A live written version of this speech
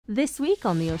This week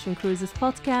on the Ocean Cruises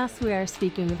podcast, we are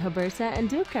speaking with Roberta and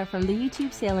Duca from the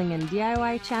YouTube sailing and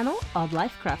DIY channel Odd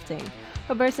Life Crafting.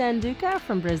 Roberta and Duca are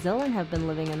from Brazil and have been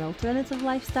living an alternative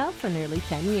lifestyle for nearly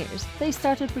 10 years. They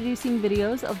started producing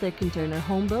videos of their container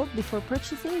home build before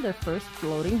purchasing their first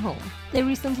floating home. They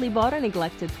recently bought a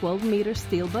neglected 12-meter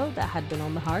steel boat that had been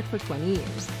on the heart for 20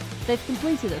 years. They've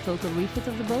completed a total refit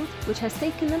of the boat, which has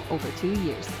taken them over 2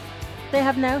 years. They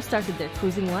have now started their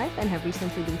cruising life and have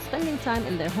recently been spending time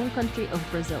in their home country of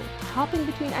Brazil, hopping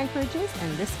between anchorages,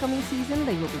 and this coming season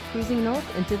they will be cruising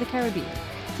north into the Caribbean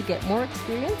to get more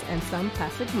experience and some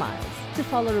passage miles. To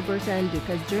follow Roberta and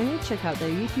Duca's journey, check out their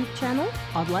YouTube channel,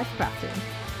 Odd Life Crafting.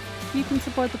 You can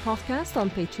support the podcast on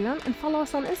Patreon and follow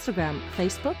us on Instagram,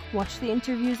 Facebook, watch the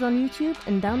interviews on YouTube,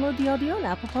 and download the audio on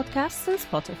Apple Podcasts and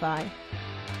Spotify.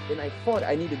 And I thought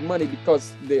I needed money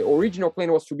because the original plan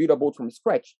was to build a boat from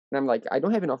scratch. And I'm like, I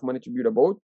don't have enough money to build a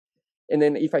boat. And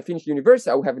then if I finish university,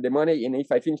 I'll have the money. And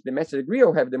if I finish the master's degree,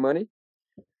 I'll have the money.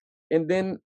 And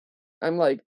then I'm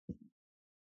like,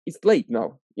 it's late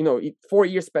now. 4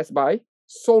 years passed by.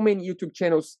 So many YouTube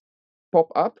channels pop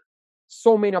up.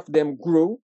 So many of them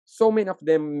grew. So many of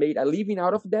them made a living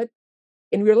out of that.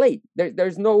 And we're late.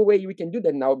 There's no way we can do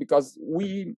that now because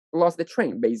we lost the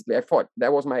train, basically. I thought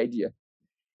that was my idea.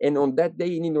 And on that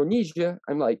day in Indonesia,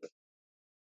 I'm like,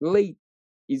 late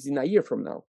is in a year from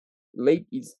now. Late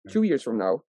is 2 years from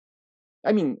now.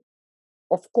 I mean,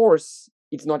 of course,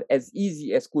 it's not as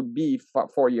easy as could be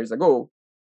 4 years ago.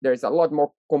 There's a lot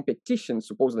more competition,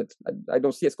 supposedly. I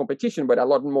don't see as competition, but a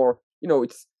lot more,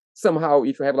 it's somehow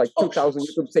if you have like 2,000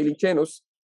 YouTube sailing channels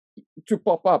to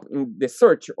pop up in the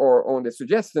search or on the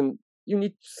suggestion, you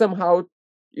need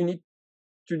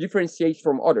to differentiate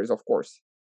from others, of course.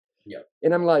 Yeah.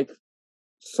 And I'm like,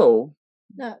 so.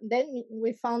 No, then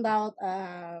we found out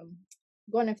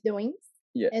Gone of the Wings.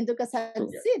 Yeah. And Duca said,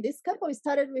 see, this couple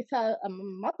started with a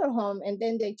motorhome and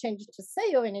then they changed to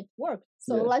sail and it worked.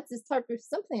 So let's start with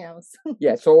something else.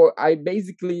 Yeah. So I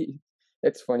basically,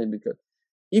 that's funny because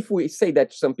if we say that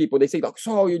to some people, they say, like,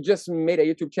 so you just made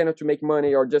a YouTube channel to make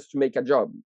money or just to make a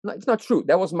job. No, it's not true.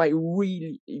 That was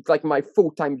it's like my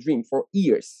full-time dream for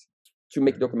years to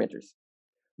make documentaries.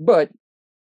 But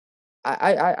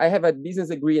I have a business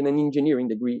degree and an engineering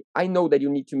degree. I know that you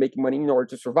need to make money in order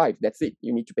to survive. That's it.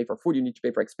 You need to pay for food. You need to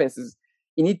pay for expenses.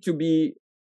 You need to be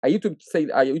a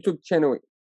YouTube channel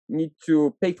need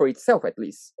to pay for itself at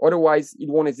least. Otherwise, it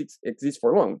won't exist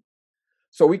for long.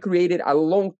 So we created a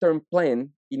long-term plan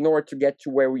in order to get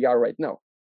to where we are right now.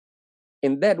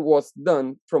 And that was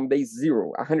done from day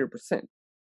zero, 100%.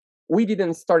 We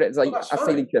didn't start as a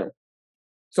sailing channel.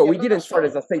 So we didn't start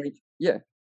as a sailing. Yeah.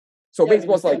 So basically,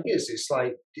 was like it's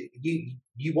like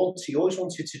you always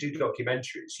wanted to do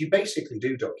documentaries. You basically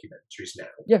do documentaries now.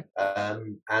 Yeah.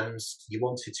 And you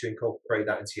wanted to incorporate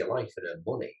that into your life and earn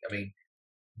money. I mean,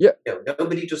 yeah.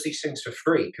 Nobody does these things for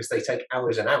free because they take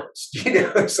hours and hours.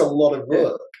 It's a lot of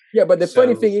work. Yeah, but the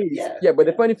funny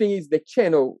thing is, the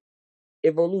channel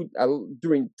evolved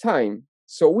during time.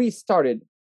 So we started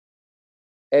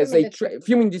as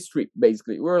filming this trip.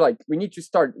 Basically, we were like, we need to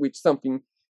start with something.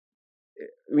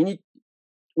 We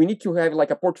need to have like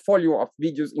a portfolio of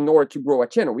videos in order to grow a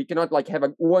channel. We cannot like have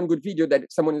one good video that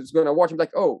someone is going to watch and be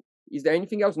like, oh, is there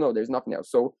anything else? No, there's nothing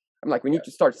else. So I'm like, we need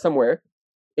to start somewhere.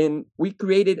 And we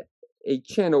created a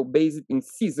channel based in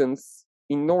seasons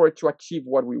in order to achieve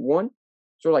what we want.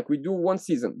 So like we do one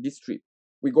season, this trip.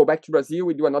 We go back to Brazil,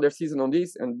 we do another season on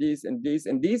this and this and this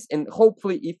and this. And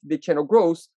hopefully if the channel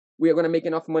grows, we are going to make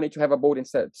enough money to have a boat and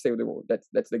sail the world.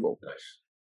 That's the goal. Nice.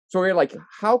 So we're like,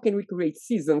 how can we create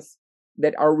seasons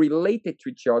that are related to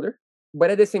each other, but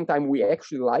at the same time we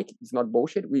actually like, it's not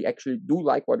bullshit, we actually do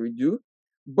like what we do,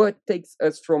 but takes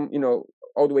us from,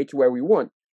 all the way to where we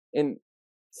want. And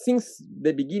since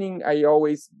the beginning, I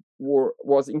always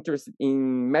was interested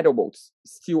in metal boats,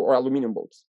 steel or aluminum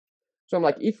boats. So I'm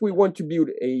like, if we want to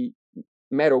build a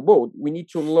metal boat, we need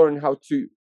to learn how to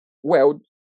weld,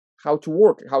 how to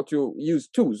work, how to use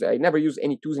tools. I never used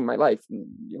any tools in my life.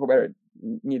 Roberta,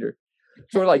 neither.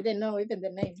 So like, I didn't know even the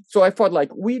name. So I thought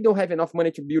like, we don't have enough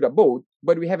money to build a boat,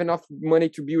 but we have enough money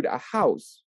to build a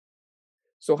house.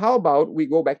 So how about we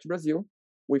go back to Brazil?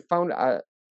 We found a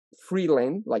free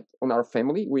land, like on our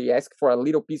family. We asked for a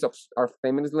little piece of our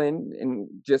family's land and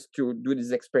just to do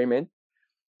this experiment.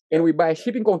 And we buy a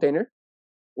shipping container.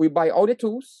 We buy all the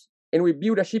tools and we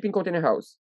build a shipping container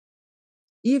house.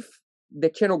 If the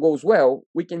channel goes well,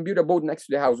 we can build a boat next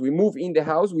to the house. We move in the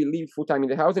house, we live full time in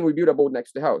the house, and we build a boat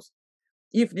next to the house.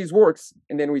 If this works,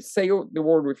 and then we sail the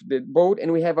world with the boat,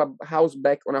 and we have a house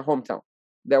back on our hometown.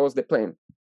 That was the plan.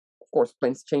 Of course,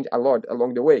 plans change a lot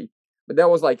along the way. But that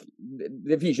was like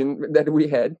the vision that we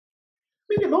had. I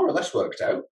mean, it more or less worked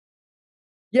out.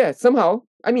 Yeah, somehow.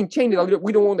 I mean, changed it a little.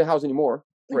 We don't own the house anymore,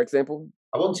 for example.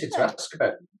 I wanted to ask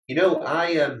about, I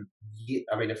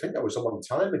mean, I think that was a long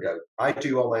time ago. I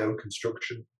do all my own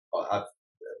construction. I've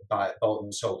bought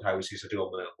and sold houses. I do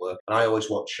all my own work. And I always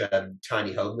watch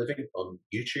Tiny Home Living on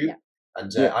YouTube. Yeah.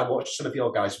 And Yeah. I watched some of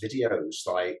your guys' videos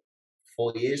like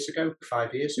 4 years ago,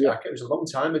 5 years ago. Yeah. It was a long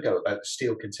time ago about the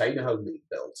steel container home that you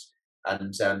built.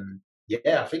 And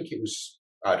yeah, I think it was,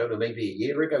 I don't know, maybe a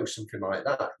year ago, something like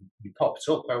that. You popped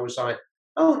up. I was like,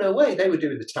 oh, no way, they were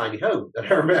doing the tiny home. And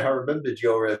I remembered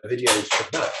your videos from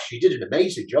that. You did an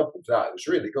amazing job with that. It was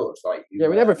really good. Like, Yeah,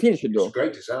 we never finished it it was though. a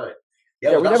great design.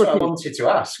 Yeah, Yeah, well, we that's never what I finished. wanted to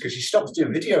ask, because you stopped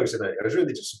doing videos in it. I was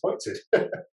really disappointed.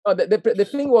 Oh, the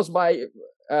thing was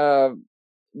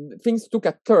things took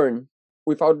a turn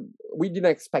without, we didn't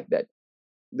expect that.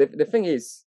 The thing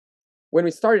is, when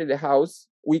we started the house,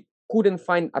 we couldn't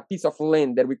find a piece of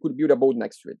land that we could build a boat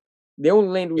next to it. The only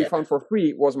land we Yeah. found for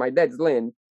free was my dad's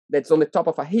land that's on the top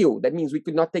of a hill. That means we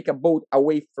could not take a boat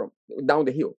away from down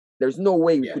the hill. There's no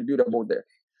way we Yeah. could build a boat there.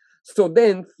 So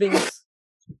then things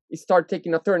start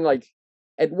taking a turn. Like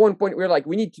at one point, we were like,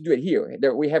 we need to do it here.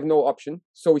 There, we have no option.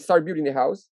 So we started building the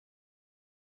house.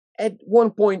 At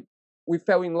one point, we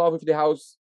fell in love with the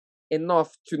house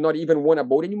enough to not even want a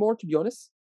boat anymore, to be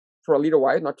honest, for a little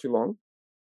while, not too long.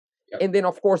 Yep. And then,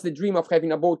 of course, the dream of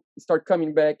having a boat start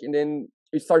coming back. And then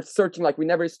we start searching, like we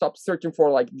never stopped searching for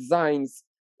like designs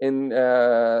and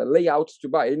layouts to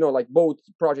buy, like boat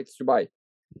projects to buy.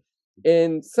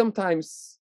 And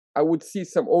sometimes I would see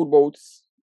some old boats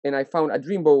and I found a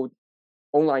dream boat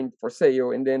online for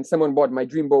sale. And then someone bought my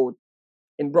dream boat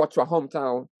and brought to a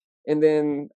hometown. And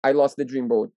then I lost the dream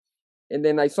boat. And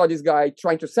then I saw this guy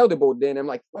trying to sell the boat. Then I'm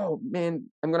like, oh man,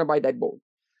 I'm going to buy that boat.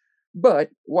 But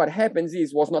what happens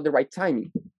was not the right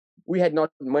timing. We had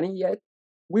not money yet.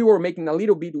 We were making a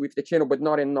little bit with the channel, but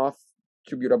not enough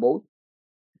to build a boat.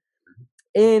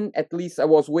 And at least I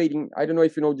was waiting. I don't know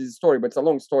if you know this story, but it's a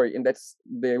long story. And that's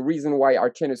the reason why our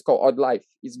channel is called Odd Life,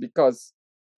 is because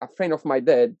a friend of my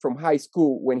dad from high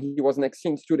school, when he was an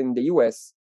exchange student in the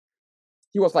US,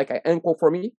 he was like an uncle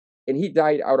for me. And he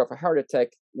died out of a heart attack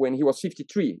when he was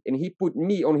 53. And he put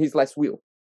me on his last will.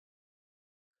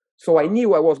 So I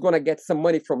knew I was going to get some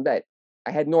money from that.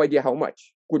 I had no idea how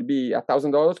much. Could be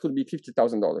 $1,000, could be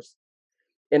 $50,000.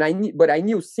 And I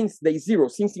knew since day zero,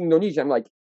 since Indonesia, I'm like,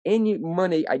 any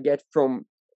money I get from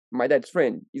my dad's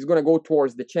friend is going to go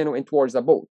towards the channel and towards a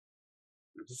boat.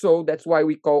 So that's why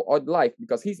we call Odd Life,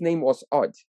 because his name was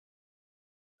Odd.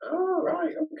 Oh,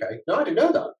 right. Okay. No, I didn't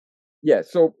know that. Yeah.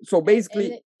 So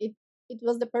basically, and it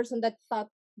was the person that taught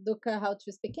Duca how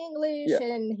to speak English,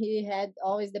 and he had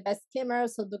always the best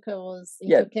cameras. So Duca was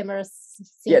into cameras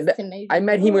since teenage. I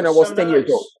met him when I was 10 years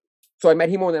old. So I met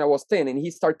him when I was 10, and he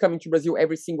started coming to Brazil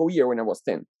every single year when I was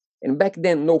 10. And back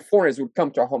then, no foreigners would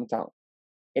come to our hometown.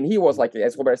 And he was like,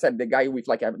 as Roberta said, the guy with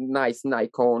like a nice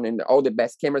Nikon and all the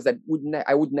best cameras that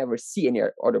I would never see any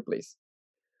other place.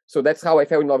 So that's how I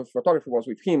fell in love with photography, was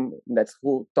with him. And that's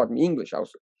who taught me English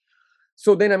also.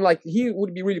 So then I'm like, he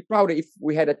would be really proud if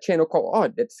we had a channel called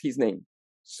Odd. That's his name.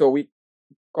 So we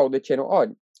called the channel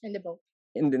Odd. And the boat.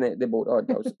 And the boat Odd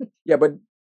also. Yeah, but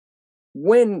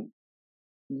when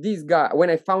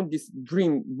I found this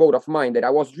dream boat of mine that I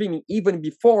was dreaming even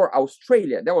before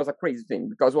Australia, that was a crazy thing,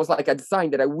 because it was like a design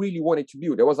that I really wanted to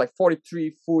build. There was like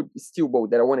 43-foot steel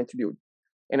boat that I wanted to build.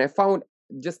 And I found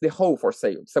just the hull for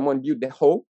sale. Someone built the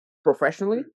hull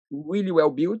professionally, really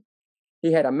well built.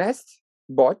 He had a mast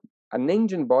bought, an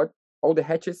engine bought, all the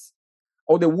hatches,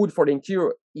 all the wood for the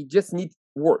interior. It just needs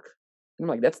work. And I'm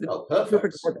like, that's the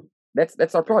perfect project.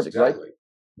 That's our project, exactly.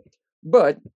 Right?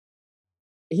 But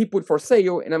he put for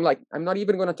sale, and I'm like, I'm not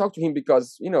even going to talk to him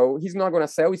because, he's not going to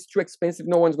sell. It's too expensive.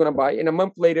 No one's going to buy. And a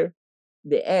month later,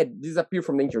 the ad disappeared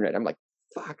from the internet. I'm like,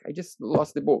 fuck, I just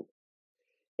lost the boat.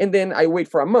 And then I wait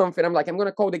for a month, and I'm like, I'm going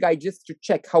to call the guy just to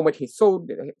check how much he sold,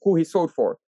 who he sold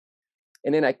for.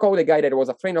 And then I called the guy that was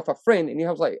a friend of a friend, and he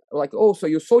was like, oh, so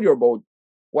you sold your boat.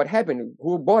 What happened?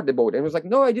 Who bought the boat? And he was like,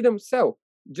 no, I didn't sell.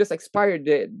 Just expired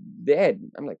the ad.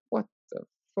 I'm like, what the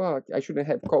fuck? I shouldn't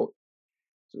have called.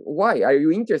 Why? Are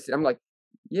you interested? I'm like,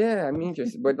 yeah, I'm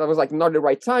interested. But that was like not the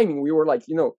right timing. We were like,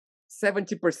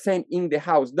 70% in the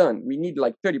house done. We need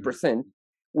like 30%.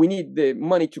 We need the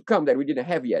money to come that we didn't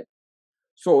have yet.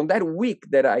 So on that week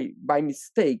that I, by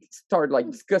mistake, started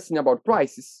like discussing about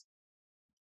prices,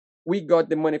 we got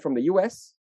the money from the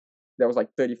US. That was like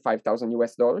 $35,000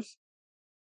 US.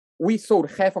 We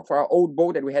sold half of our old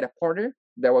boat that we had a partner.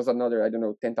 That was another, I don't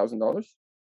know, $10,000.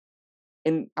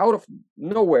 And out of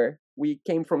nowhere, we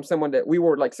came from someone that we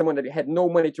were like someone that had no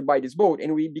money to buy this boat,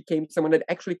 and we became someone that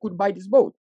actually could buy this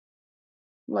boat.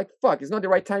 I'm like, fuck, it's not the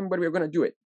right time, but we're gonna do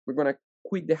it. We're gonna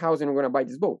quit the house and we're gonna buy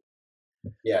this boat.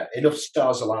 Yeah, enough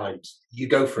stars aligned. You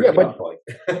go for it at that point.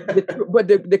 But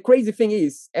the crazy thing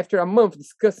is, after a month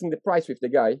discussing the price with the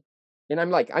guy, and I'm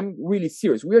like, I'm really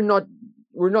serious. We're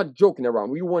not joking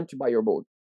around. We want to buy your boat.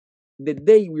 The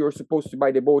day we were supposed to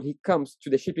buy the boat, he comes to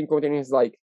the shipping container and is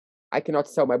like, I cannot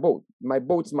sell my boat. My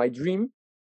boat's my dream.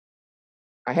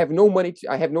 I have no money.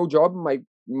 I have no job. My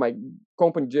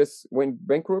company just went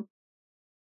bankrupt.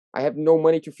 I have no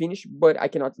money to finish, but I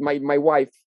cannot. My wife,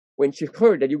 when she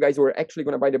heard that you guys were actually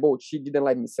going to buy the boat, she didn't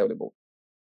let me sell the boat.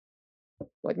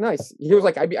 Like, nice. He was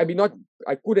like, I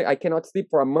cannot sleep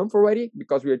for a month already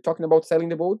because we were talking about selling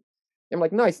the boat. I'm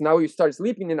like, nice. Now you start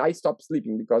sleeping, and I stopped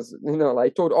sleeping because, I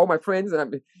told all my friends,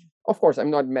 and of course,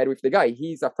 I'm not mad with the guy.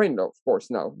 He's a friend, of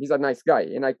course, now. He's a nice guy,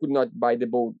 and I could not buy the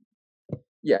boat.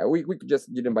 Yeah, we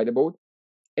just didn't buy the boat.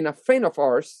 And a friend of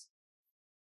ours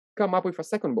come up with a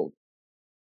second boat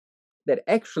that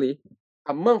actually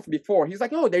a month before, he's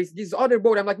like, oh, there's this other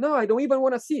boat. I'm like, no, I don't even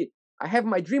want to see it. I have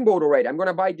my dream boat already. I'm going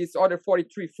to buy this other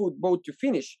 43-foot boat to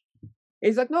finish. And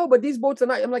he's like, no, but these boats are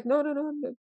not. I'm like, no.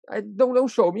 Don't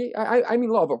show me. I'm in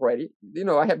love already.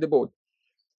 I have the boat.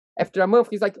 After a month,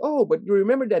 he's like, oh, but you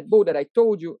remember that boat that I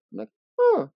told you? I'm like,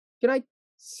 oh, can I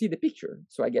see the picture?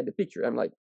 So I get the picture. I'm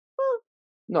like, oh,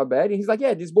 not bad. And he's like,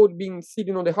 yeah, this boat been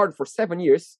sitting on the harbor for 7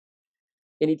 years.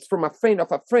 And it's from a friend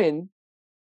of a friend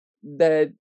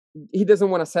that he doesn't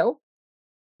want to sell.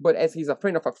 But as he's a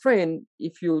friend of a friend,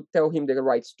 if you tell him the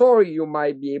right story, you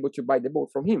might be able to buy the boat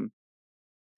from him.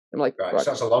 I'm like, right,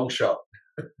 so that's a long shot.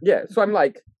 Yeah, so I'm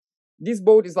like, this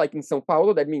boat is like in São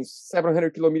Paulo. That means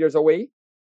 700 kilometers away.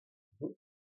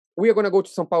 We are going to go to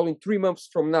São Paulo in 3 months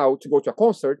from now to go to a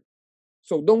concert.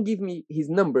 So don't give me his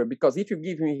number, because if you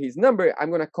give me his number, I'm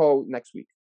going to call next week.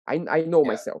 I know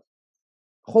myself.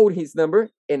 Hold his number,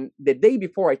 and the day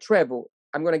before I travel,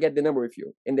 I'm going to get the number with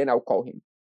you, and then I'll call him.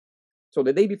 So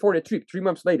the day before the trip, 3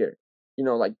 months later,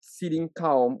 like sitting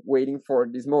calm, waiting for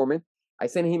this moment, I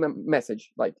send him a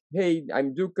message like, hey,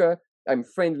 I'm Duca. I'm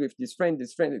friends with this friend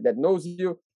that knows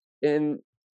you. And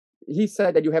he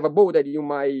said that you have a boat that you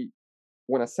might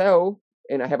want to sell,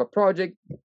 and I have a project.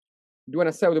 Do you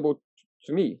want to sell the boat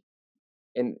to me?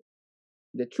 And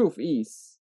the truth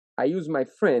is, I use my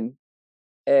friend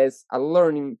as a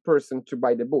learning person to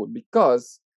buy the boat,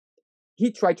 because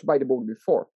he tried to buy the boat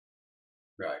before.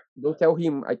 Right. Don't tell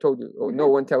him I told you, or no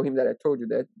one tell him that I told you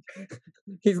that.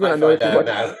 He's gonna know what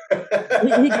now.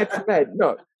 he gets mad.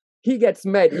 No, he gets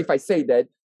mad if I say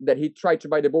that he tried to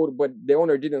buy the boat, but the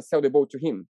owner didn't sell the boat to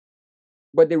him.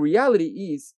 But the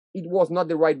reality is, it was not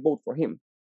the right boat for him.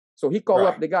 So he called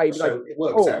up the guy. So like, it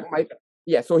works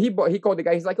out. So he called the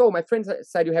guy. He's like, oh, my friend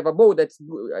said you have a boat that's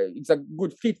it's a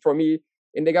good fit for me.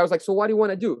 And the guy was like, so what do you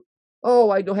want to do?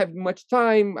 Oh, I don't have much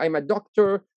time. I'm a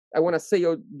doctor. I want to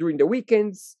sail during the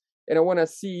weekends, and I want to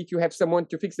see if you have someone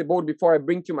to fix the boat before I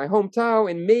bring to my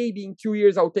hometown. And maybe in 2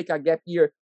 years, I'll take a gap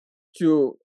year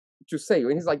to sail.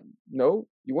 And he's like, no,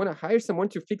 you want to hire someone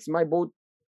to fix my boat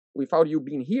without you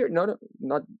being here? No,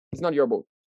 it's not your boat.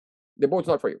 The boat's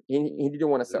not for you. He didn't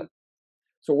want to sell.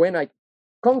 So when I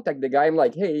contact the guy, I'm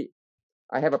like, hey,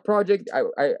 I have a project.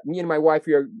 Me and my wife,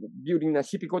 we are building a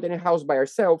shipping container house by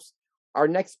ourselves. Our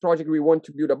next project, we want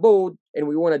to build a boat, and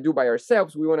we want to do by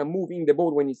ourselves. We want to move in the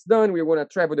boat when it's done. We want to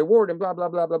travel the world and blah, blah,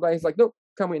 blah, blah, blah. He's like, no,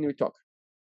 come in and we talk.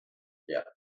 Yeah.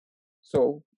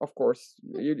 So, of course,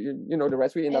 you know the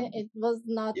rest. We end up. It was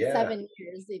not 7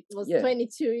 years. It was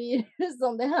 22 years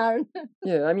on the hard.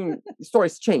 Yeah, I mean,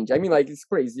 stories change. I mean, like, it's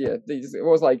crazy. Yeah, it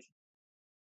was like,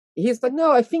 he's like,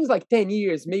 no, I think it's like 10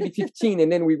 years, maybe 15. And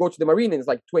then we go to the marina, and it's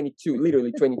like 22,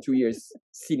 literally 22 years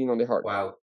sitting on the hard.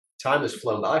 Wow. Time has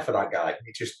flown by for that guy.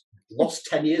 He just lost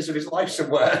 10 years of his life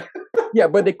somewhere. Yeah,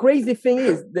 but the crazy thing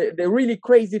is, the really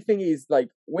crazy thing is, like,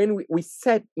 when we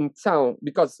sat in town,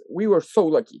 because we were so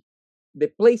lucky, the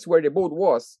place where the boat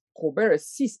was, Roberta's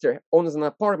sister owns an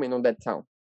apartment on that town.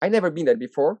 I never been there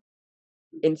before.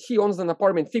 And she owns an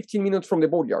apartment 15 minutes from the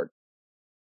boatyard.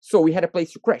 So we had a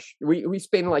place to crash. We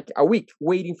spent like a week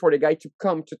waiting for the guy to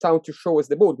come to town to show us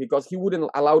the boat, because he wouldn't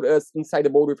allow us inside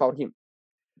the boat without him.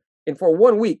 And for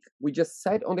 1 week, we just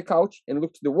sat on the couch and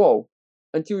looked to the wall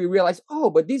until we realized, oh,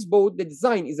 but this boat, the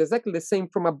design is exactly the same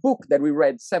from a book that we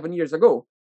read 7 years ago.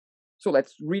 So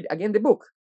let's read again the book.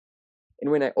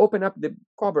 And when I opened up the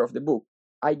cover of the book,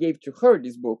 I gave to her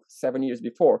this book 7 years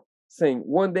before, saying,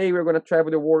 one day we're going to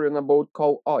travel the world on a boat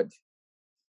called Odd.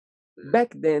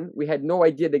 Back then, we had no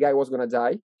idea the guy was going to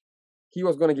die. He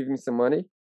was going to give me some money.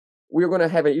 We were going to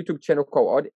have a YouTube channel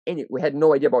called Odd. And we had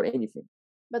no idea about anything.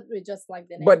 But we just like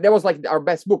the name. But that was like our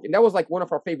best book, and that was like one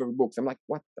of our favorite books. I'm like,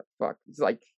 what the fuck? It's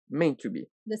like meant to be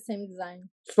the same design.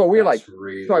 So we're That's like,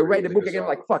 really, so I read the really book again. I'm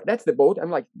bizarre. like, fuck, that's the boat. I'm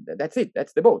like, that's it.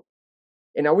 That's the boat.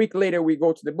 And a week later, we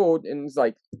go to the boat, and it's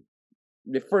like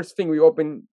the first thing we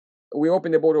opened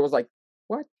the boat. It was like,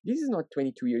 what? This is not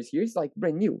 22 years here. It's like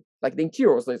brand new. Like the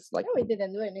interior was just like. No, we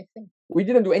didn't do anything. We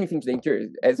didn't do anything to the interior.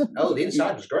 The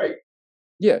inside was great.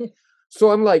 Yeah.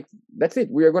 So I'm like, that's it.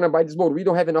 We are gonna buy this boat. We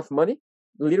don't have enough money.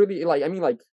 Literally, like, I mean,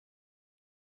 like,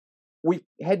 we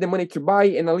had the money to buy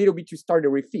and a little bit to start the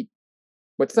refit,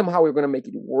 but somehow we're gonna make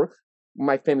it work.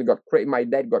 My family got crazy. My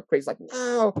dad got crazy. Like,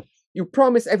 no, you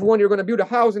promised everyone you're gonna build a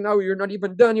house, and now you're not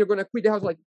even done. You're gonna quit the house.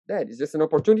 Like, Dad, it's just an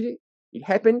opportunity. It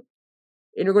happened,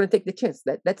 and you're gonna take the chance.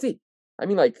 That's it. I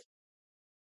mean, like,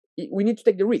 we need to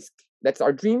take the risk. That's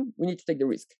our dream. We need to take the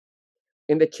risk.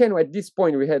 In the channel at this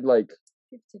point, we had like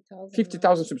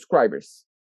 50,000 subscribers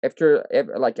after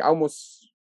like almost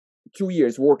 2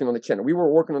 years working on the channel. We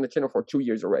were working on the channel for 2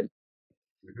 years already.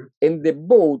 Mm-hmm. And the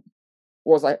boat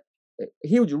was a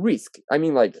huge risk. I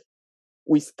mean, like,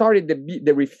 we started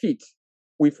the refit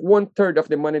with 1/3 of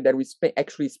the money that we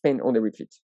actually spent on the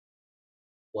refit.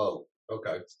 Whoa,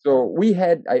 okay. So we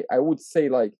had, I would say,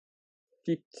 like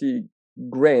 50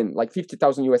 grand, like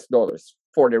 $50,000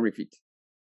 for the refit.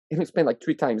 And we spent like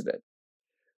 3 times that.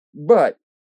 But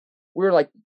we were like,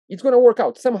 it's going to work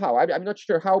out somehow. I'm not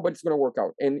sure how, but it's going to work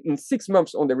out. And in 6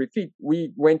 months on the refit,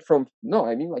 we went from,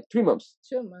 like 3 months.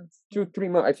 2 months. 3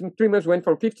 months. I think 3 months went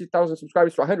from 50,000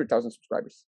 subscribers to 100,000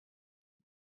 subscribers.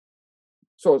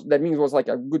 So that means it was like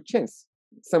a good chance.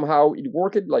 Somehow it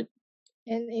worked. Like,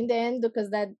 and in the end, because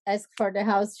that asked for the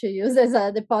house to use as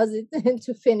a deposit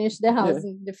to finish the house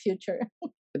in the future.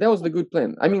 That was the good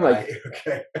plan. I mean, Right,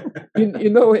 like, okay. you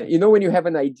know when you have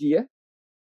an idea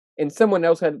and someone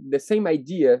else had the same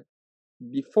idea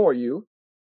before you,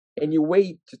 and you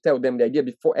wait to tell them the idea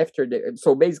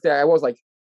so basically I was like,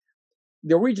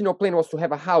 the original plan was to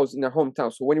have a house in our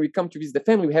hometown. So when we come to visit the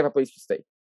family, we have a place to stay.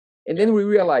 And then we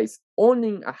realized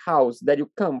owning a house that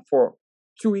you come for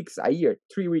 2 weeks a year,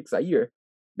 3 weeks a year,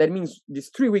 that means these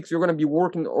 3 weeks you're going to be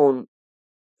working on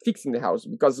fixing the house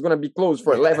because it's going to be closed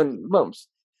for 11 months.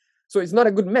 So it's not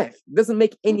a good math. It doesn't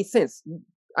make any sense.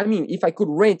 I mean, if I could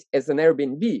rent as an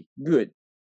Airbnb, good.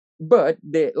 But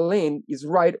the land is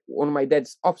right on my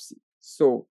dad's office.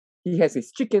 So he has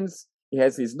his chickens, he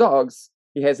has his dogs,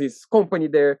 he has his company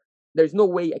there. There's no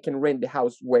way I can rent the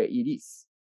house where it is.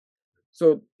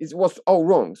 So it was all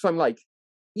wrong. So I'm like,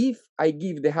 if I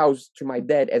give the house to my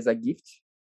dad as a gift,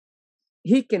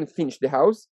 he can finish the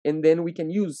house and then we can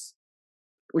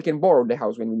borrow the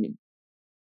house when we need.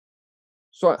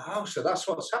 So that's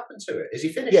what's happened to it. Is he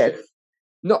finished it?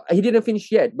 No, he didn't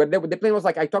finish yet. But the plan was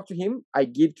like, I talked to him, I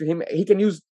give to him, he can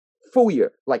use full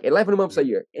year, like 11 months a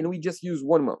year, and we just use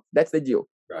 1 month. That's the deal.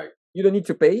 Right. You don't need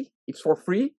to pay. It's for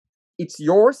free. It's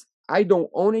yours. I don't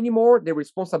own anymore. The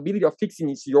responsibility of fixing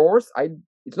is yours.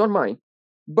 It's not mine.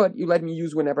 But you let me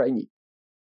use whenever I need.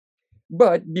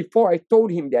 But before I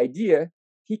told him the idea,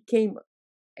 he came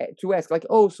to ask, like,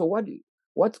 oh, so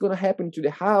what's going to happen to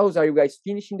the house? Are you guys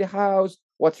finishing the house?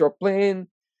 What's your plan?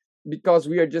 Because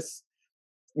we are just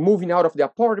moving out of the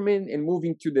apartment and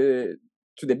moving to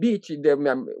the beach.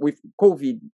 With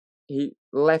COVID, he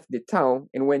left the town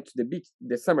and went to the beach,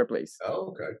 the summer place. Oh,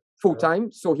 okay. Full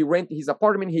time. So he rented his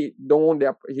apartment. He don't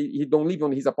live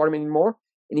on his apartment anymore,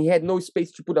 and he had no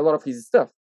space to put a lot of his stuff.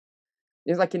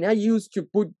 It's like, can I use to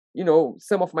put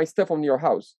some of my stuff on your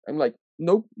house? I'm like,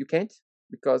 nope, you can't,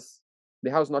 because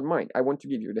the house is not mine. I want to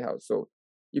give you the house, so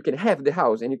you can have the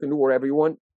house and you can do whatever you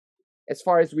want, as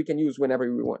far as we can use whenever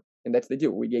we want. And that's the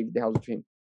deal. We gave the house to him,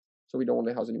 so we don't own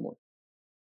the house anymore.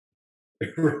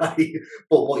 Right,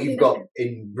 but what you've got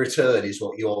in return is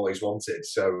what you always wanted,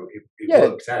 so it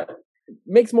worked out.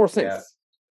 Makes more sense.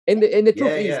 And the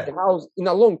truth is, the house in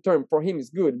a long term for him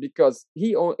is good, because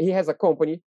he has a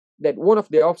company that one of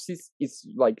the offices is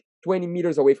like 20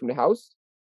 meters away from the house,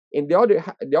 and the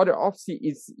other office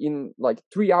is in like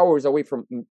 3 hours away from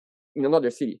in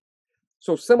another city.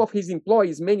 So some of his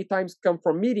employees many times come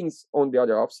from meetings on the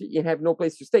other office and have no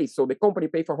place to stay. So the company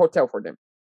pay for hotel for them.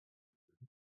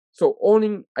 So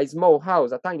owning a small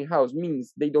house, a tiny house,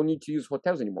 means they don't need to use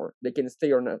hotels anymore. They can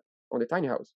stay on the tiny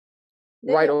house,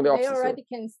 right on the office. They already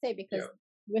can stay because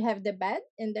we have the bed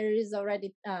and there is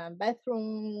already a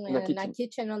bathroom and a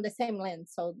kitchen on the same land.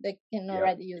 So they can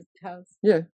already use the house.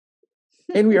 Yeah.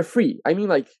 And we are free. I mean,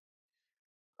 like,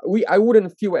 I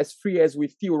wouldn't feel as free as we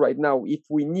feel right now if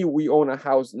we knew we own a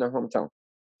house in our hometown.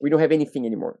 We don't have anything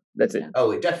anymore. That's it.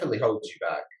 Oh, it definitely holds you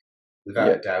back.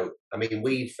 without a doubt. I mean,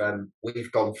 we've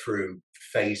gone through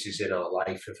phases in our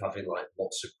life of having like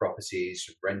lots of properties,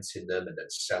 renting them, and then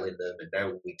selling them, and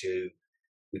now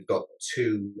we've got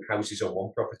 2 houses on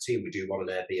one property. We do one on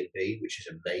Airbnb, which is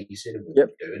amazing, and we love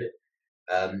doing it.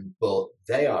 But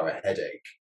they are a headache,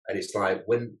 and it's like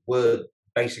when we're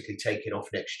basically taking off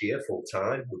next year full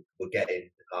time, we're getting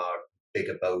our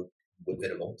bigger boat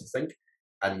within a month, I think.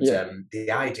 And the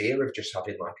idea of just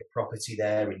having like a property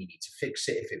there, and you need to fix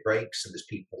it if it breaks, and there's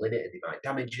people in it, and they might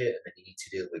damage it, and then you need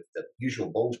to deal with the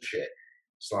usual bullshit.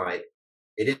 It's like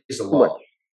it is a lot.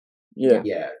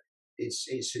 Yeah.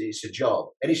 It's a job,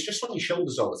 and it's just on your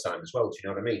shoulders all the time as well. Do you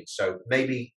know what I mean? So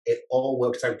maybe it all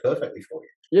works out perfectly for you.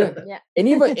 Yeah. And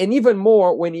even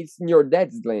more when it's in your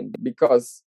dad's land,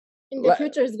 because in the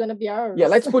future it's gonna be ours. Yeah,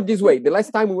 let's put it this way: the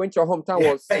last time we went to our hometown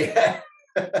was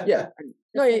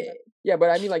but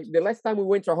I mean, like the last time we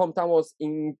went to our hometown was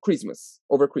in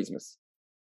over Christmas,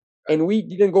 and we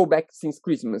didn't go back since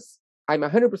Christmas. I'm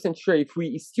 100% sure if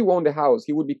we still own the house,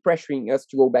 he would be pressuring us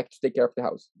to go back to take care of the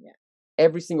house. Yeah.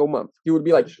 Every single month, he would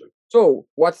be like, "So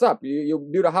what's up? You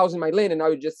built a house in my land, and now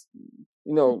you just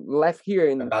left here,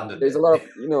 and there's a lot of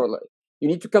like, you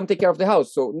need to come take care of the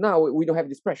house." So now we don't have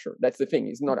this pressure. That's the thing;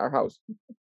 it's not our house.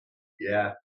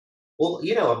 Yeah. Well,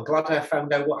 I'm glad I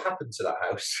found out what happened to that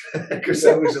house, because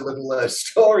there was a little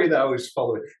story that I was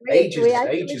following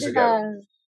ages ago.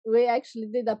 We actually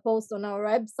did a post on our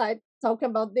website talking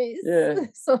about this. Yeah.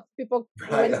 So people,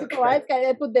 when people ask,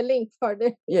 I put the link for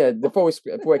the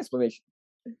full explanation.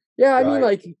 Yeah, I mean,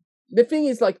 like the thing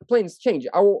is, like plans change.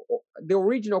 The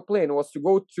original plan was to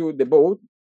go to the boat,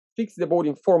 fix the boat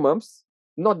in 4 months,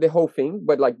 not the whole thing,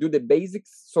 but like do the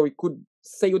basics so we could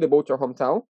sail the boat to our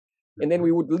hometown. And then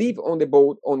we would live on the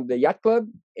boat on the yacht club,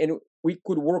 and we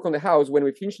could work on the house. When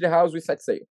we finished the house, we set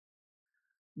sail.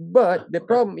 But the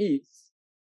problem is,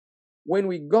 when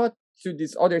we got to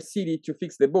this other city to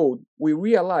fix the boat, we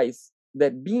realized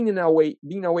that being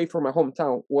away from our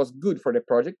hometown was good for the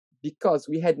project because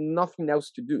we had nothing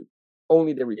else to do,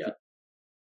 only the refit.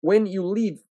 When you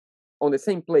live on the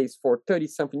same place for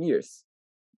 37 years,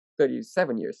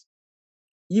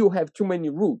 you have too many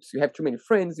routes, you have too many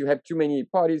friends, you have too many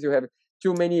parties, you have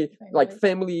too many like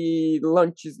family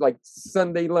lunches, like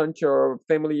Sunday lunch or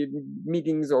family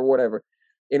meetings or whatever.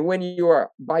 And when you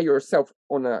are by yourself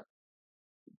on a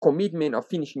commitment of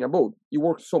finishing a boat, you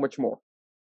work so much more.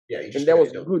 And that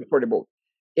was good for the boat.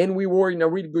 And we were in a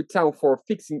really good town for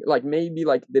fixing, like maybe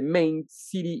like the main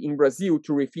city in Brazil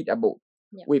to refit a boat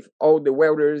with all the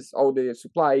welders, all the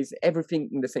supplies, everything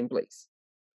in the same place.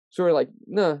 So we're like,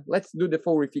 no, let's do the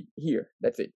full refit here.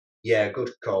 That's it. Yeah,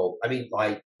 good call. I mean,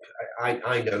 like,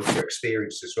 I know for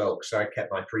experience as well, because I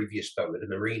kept my previous boat at a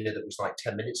marina that was like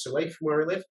 10 minutes away from where I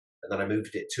live. And then I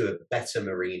moved it to a better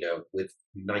marina with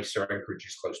nicer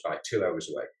anchorages close by, 2 hours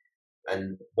away.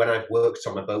 And when I've worked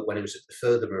on my boat, when it was at the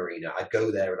further marina, I'd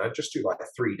go there and I'd just do like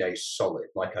 3 days solid.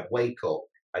 Like I'd wake up,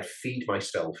 I'd feed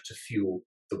myself to fuel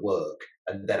the work,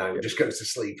 and then I would just go to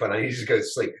sleep when I needed to go to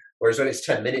sleep. Whereas when it's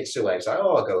 10 minutes away, it's like,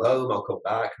 oh, I'll go home, I'll come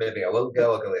back, maybe I won't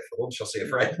go, I'll go there for lunch, I'll see a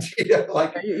friend.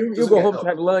 You go home to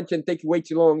have lunch and take way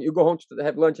too long. You go home to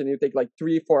have lunch and you take like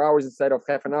 3-4 hours instead of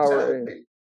half an hour. Exactly.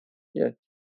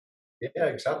 Yeah,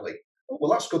 exactly.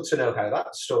 Well, that's good to know how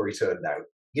that story turned out.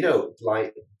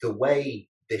 Like the way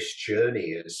this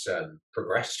journey has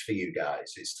progressed for you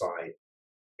guys,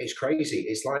 it's crazy.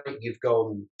 It's like you've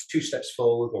gone 2 steps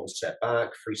forward, 1 step back,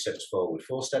 3 steps forward,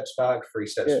 4 steps back, 3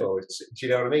 steps forward. Do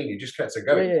you know what I mean? You just kept on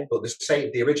going. But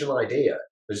the original idea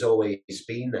has always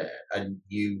been there, and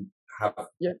you have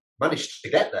managed to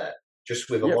get there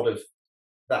just with a lot of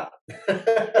that.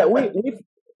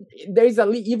 There's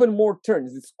even more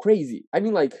turns. It's crazy. I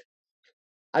mean, like,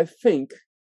 I think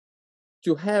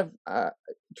to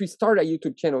start a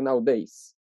YouTube channel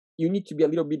nowadays, you need to be a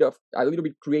little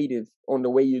bit creative on the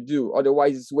way you do.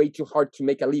 Otherwise, it's way too hard to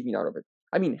make a living out of it.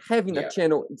 I mean, having a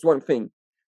channel is one thing.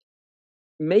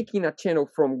 Making a channel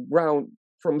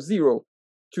from zero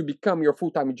to become your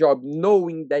full-time job,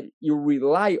 knowing that you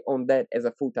rely on that as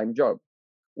a full-time job.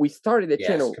 We started the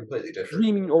channel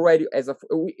dreaming already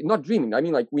not dreaming. I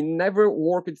mean, like, we never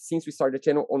worked since we started the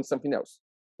channel on something else.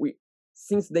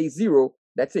 Since day zero,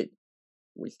 that's it.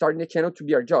 We started the channel to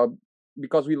be our job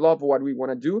because we love what we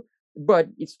want to do, but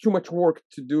it's too much work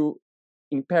to do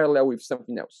in parallel with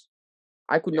something else.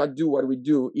 I could not do what we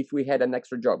do if we had an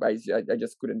extra job. I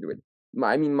just couldn't do it.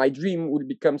 My dream would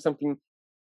become something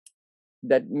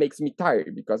that makes me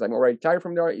tired because I'm already tired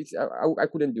from there. I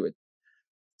couldn't do it.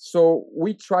 So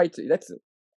we tried to.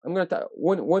 I'm gonna tell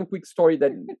one quick story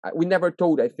that we never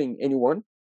told, I think, anyone.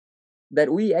 That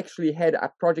we actually had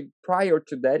a project prior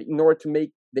to that in order to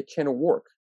make the channel work.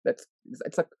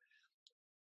 It's a.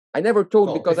 I never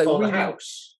told because I before really the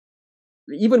house.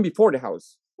 Even before the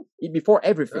house, before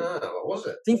everything. What was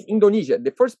it? Since Indonesia,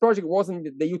 the first project wasn't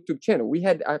the YouTube channel. We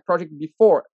had a project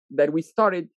before that we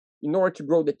started in order to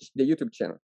grow the YouTube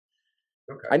channel.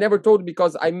 Okay. I never told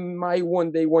because I might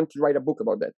one day want to write a book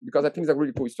about that because I think it's a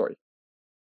really cool story.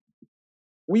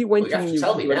 We went you have to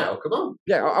tell me now. Come on.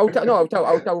 Yeah, I'll tell. No, I'll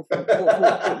tell.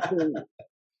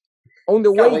 On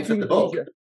the way to Indonesia.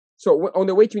 So on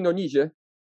the way to Indonesia,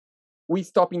 we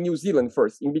stopped in New Zealand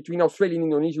first. In between Australia and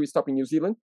Indonesia, we stopped in New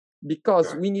Zealand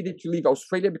because we needed to leave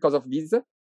Australia because of visa,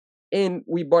 and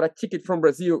we bought a ticket from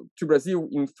Brazil to Brazil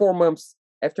in 4 months.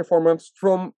 After 4 months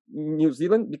from New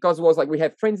Zealand, because it was like we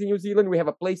have friends in New Zealand, we have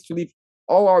a place to leave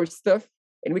all our stuff,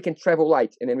 and we can travel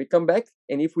light. And then we come back,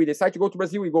 and if we decide to go to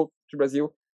Brazil, we go to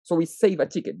Brazil. So we save a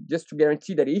ticket just to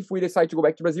guarantee that if we decide to go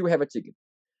back to Brazil, we have a ticket.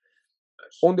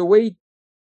 Nice. On the way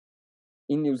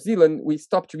in New Zealand, we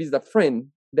stopped to visit a friend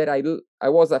that I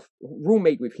was a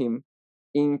roommate with him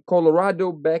in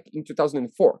Colorado back in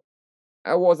 2004.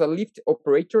 I was a lift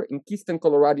operator in Keystone,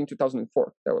 Colorado in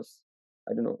 2004. That was,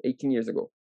 I don't know, 18 years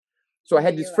ago. So I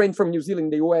had this friend from New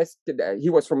Zealand in the US. He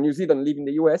was from New Zealand, living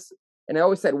in the US. And I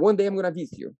always said, one day I'm going to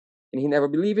visit you. And he never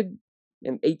believed it.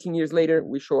 And 18 years later,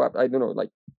 we show up. I don't know, like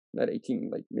not 18,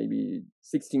 like maybe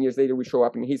 16 years later, we show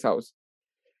up in his house.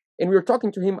 And we were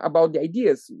talking to him about the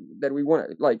ideas that we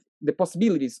want, like the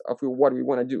possibilities of what we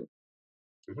want to do.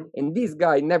 Mm-hmm. And this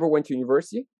guy never went to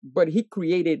university, but he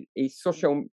created a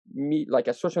social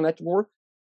network,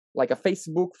 like a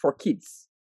Facebook for kids,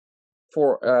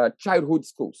 for childhood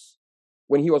schools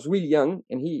when he was really young,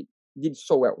 and he did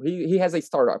so well. He has a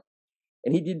startup,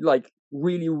 and he did like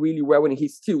really, really well, and he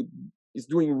still is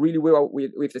doing really well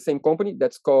with the same company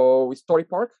that's called Story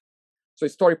Park. So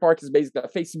Story Park is basically a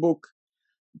Facebook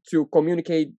to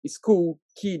communicate school,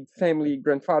 kid, family,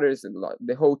 grandfathers, and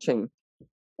the whole chain.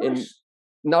 Nice. And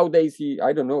nowadays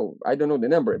I don't know the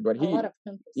number, but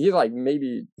he's like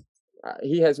maybe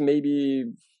he has maybe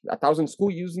 1,000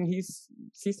 schools using his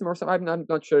system or something. I'm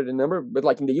not sure the number, but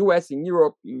like in the US, in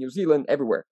Europe, in New Zealand,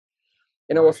 everywhere.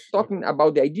 And I was talking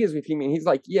about the ideas with him, and he's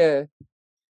like, yeah,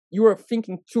 you are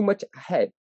thinking too much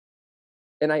ahead.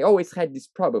 And I always had this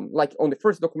problem. Like on the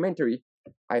first documentary,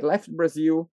 I left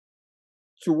Brazil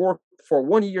to work for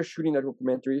 1 year shooting a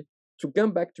documentary, to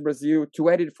come back to Brazil, to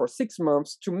edit for 6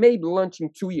 months, to maybe launch in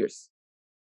 2 years.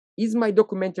 Is my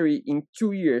documentary in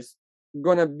 2 years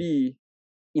gonna be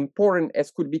important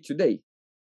as could be today?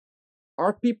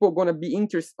 Are people gonna be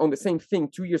interested on the same thing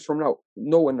 2 years from now?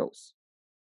 No one knows.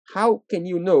 How can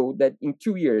you know that in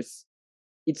 2 years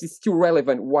it's still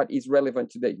relevant what is relevant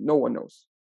today? No one knows.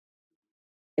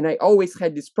 And I always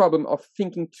had this problem of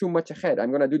thinking too much ahead.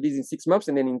 I'm gonna do this in 6 months,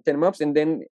 and then in 10 months, and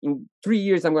then in 3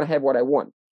 years I'm gonna have what I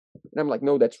want. And I'm like,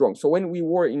 no, that's wrong. So when we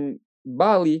were in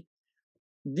Bali,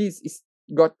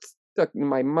 got stuck in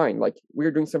my mind, like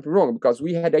we're doing something wrong because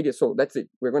we had ideas. So that's it.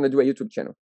 We're gonna do a YouTube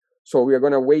channel. So we are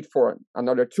gonna wait for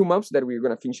another 2 months that we're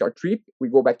gonna finish our trip. We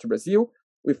go back to Brazil.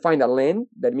 We find a land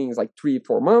that means like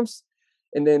 3-4 months,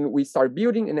 and then we start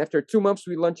building. And after 2 months,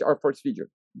 we launch our first video.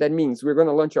 That means we're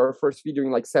gonna launch our first video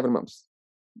in like 7 months,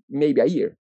 maybe a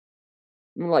year.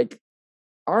 I'm like,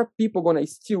 are people gonna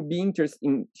still be interested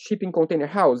in shipping container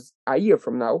house a year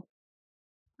from now?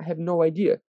 I have no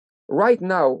idea. Right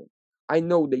now, I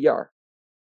know they are.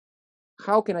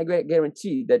 How can I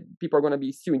guarantee that people are gonna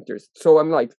be still interested? So I'm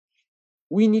like,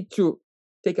 we need to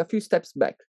take a few steps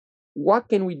back. What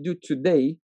can we do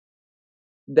today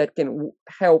that can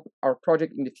help our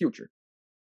project in the future?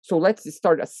 So let's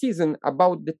start a season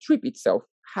about the trip itself,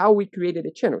 how we created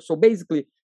a channel. So basically,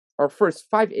 our first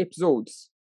 5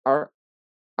 episodes are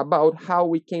about how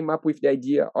we came up with the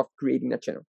idea of creating a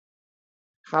channel.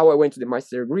 How I went to the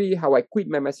master degree, how I quit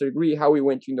my master degree, how we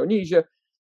went to Indonesia,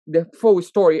 the full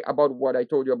story about what I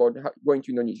told you about going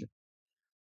to Indonesia.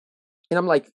 And I'm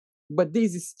like, but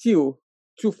this is still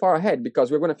too far ahead because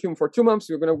we're going to film for 2 months.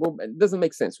 We're going to go. It doesn't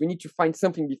make sense. We need to find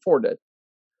something before that.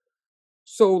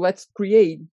 So let's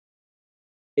create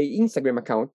an Instagram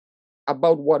account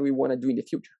about what we want to do in the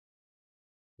future.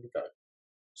 Okay.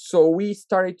 So we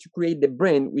started to create the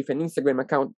brand with an Instagram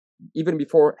account even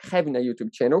before having a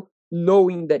YouTube channel,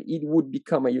 knowing that it would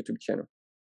become a YouTube channel.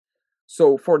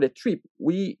 So for the trip,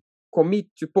 we commit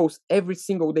to post every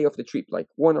single day of the trip, like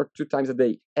 1 or 2 times a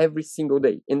day, every single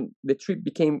day. And the trip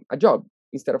became a job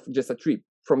instead of just a trip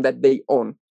from that day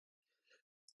on.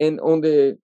 And on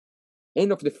the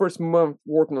end of the first month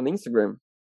working on Instagram,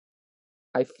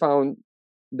 I found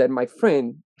that my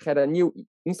friend had a new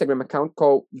Instagram account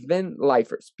called Van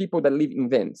Lifers, people that live in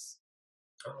vans.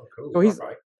 Oh, cool.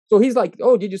 So he's like,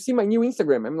 oh, did you see my new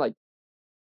Instagram? I'm like,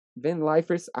 Van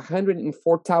Lifers,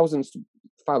 104,000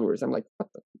 followers. I'm like, what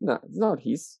the? Nah, it's not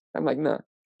his. I'm like, nah.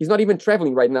 He's not even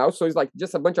traveling right now. So it's like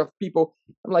just a bunch of people.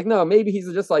 I'm like, no, maybe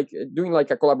he's just like doing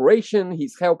like a collaboration.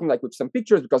 He's helping like with some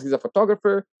pictures because he's a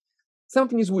photographer.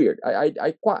 Something is weird. I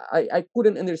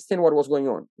couldn't understand what was going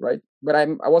on, right? But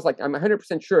I was like, I'm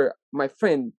 100% sure my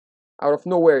friend out of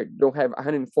nowhere don't have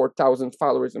 104,000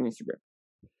 followers on Instagram.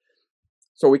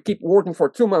 So we keep working for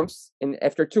 2 months. And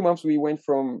after 2 months, we went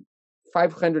from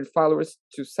 500 followers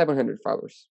to 700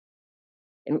 followers.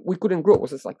 And we couldn't grow. It was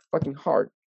just like fucking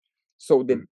hard. So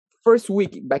the first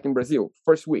week back in Brazil,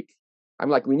 I'm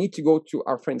like, we need to go to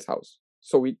our friend's house.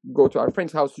 So we go to our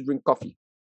friend's house to drink coffee.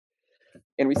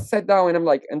 And we sat down and I'm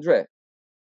like, Andre,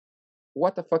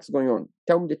 what the fuck's going on?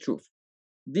 Tell me the truth.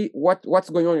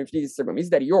 What's going on with this Instagram? Is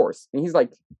that yours? And he's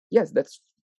like, yes, that's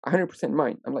 100%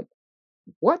 mine. I'm like,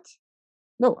 what?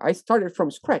 No, I started from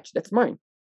scratch. That's mine.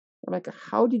 I'm like,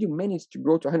 how did you manage to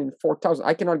grow to 104,000?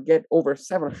 I cannot get over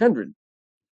 700.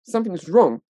 Something is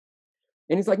wrong.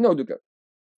 And he's like, no, Duca.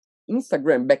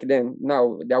 Instagram back then,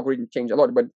 now the algorithm changed a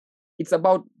lot, but it's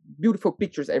about beautiful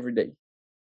pictures every day.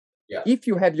 Yeah. If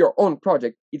you have your own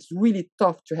project, it's really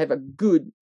tough to have a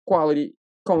good quality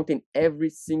content every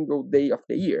single day of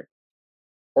the year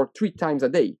or 3 times a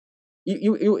day.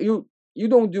 You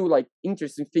don't do like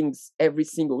interesting things every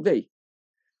single day.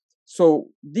 So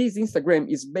this Instagram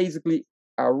is basically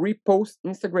a repost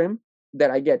Instagram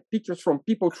that I get pictures from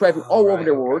people traveling all over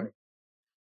the world.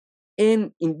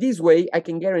 And in this way, I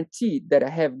can guarantee that I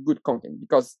have good content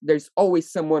because there's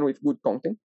always someone with good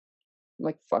content. I'm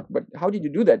like, fuck, but how did you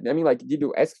do that? I mean, like, did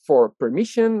you ask for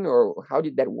permission or how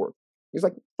did that work? He's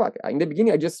like, fuck, in the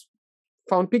beginning, I just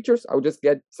found pictures. I would just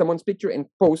get someone's picture and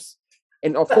post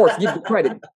and of course give the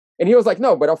credit. And he was like,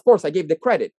 no, but of course I gave the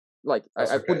credit. Like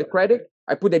I put the credit,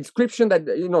 I put the description that,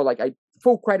 you know, like I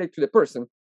full credit to the person.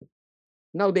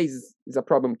 Nowadays is a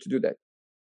problem to do that.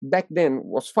 Back then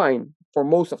was fine for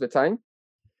most of the time,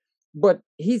 but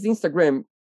his Instagram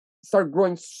started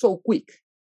growing so quick.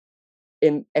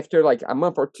 And after like a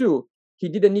month or 2, he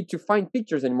didn't need to find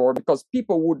pictures anymore because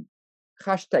people would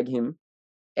hashtag him,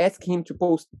 ask him to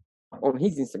post on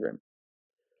his Instagram.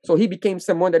 So he became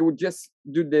someone that would just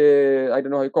do the, I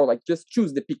don't know how you call it, like just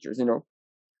choose the pictures, you know.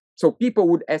 So people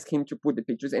would ask him to put the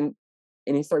pictures and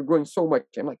he started growing so much.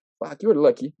 I'm like, fuck, you're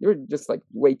lucky. You're just like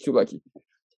way too lucky.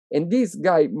 And this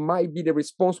guy might be the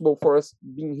responsible for us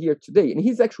being here today. And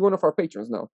he's actually one of our patrons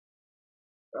now.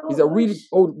 He's a really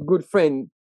old, good friend.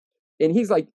 And he's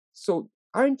like, so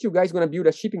aren't you guys going to build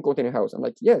a shipping container house? I'm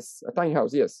like, yes, a tiny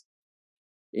house, yes.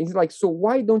 And he's like, so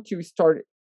why don't you start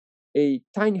a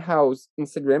tiny house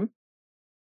Instagram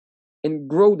and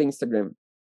grow the Instagram?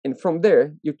 And from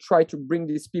there, you try to bring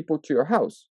these people to your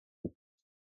house.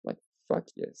 Like, fuck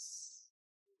yes.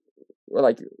 Well,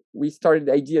 like, we started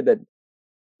the idea that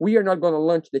we are not going to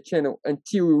launch the channel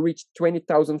until we reach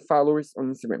 20,000 followers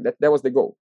on Instagram. That was the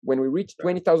goal. When we reach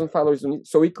 20,000 followers,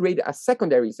 so we created a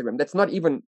secondary Instagram that's not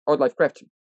even Wildlife Crafting.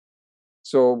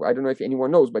 So I don't know if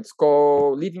anyone knows, but it's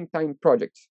called Living Time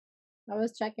Project. I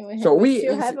was checking with him. So we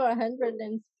still have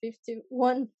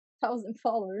 151,000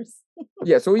 followers.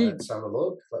 Yeah, so let's have a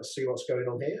look. Let's see what's going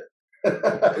on here.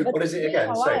 What is it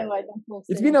again?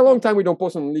 It's been a long time we don't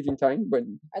post on Living Time, but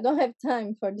I don't have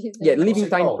time for this. Yeah, Living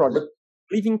Time Project.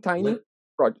 Living Tiny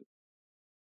Project.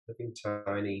 Living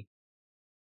Tiny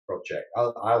Project.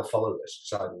 I'll follow this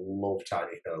because I love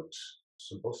tiny homes.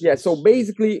 Yeah, so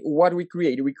basically what we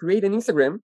create an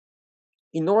Instagram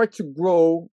in order to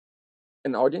grow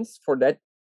an audience for that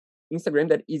Instagram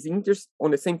that is interested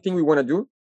on the same thing we want to do.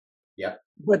 Yeah.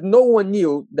 But no one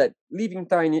knew that Living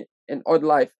Tiny and Odd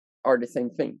Life are the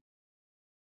same thing.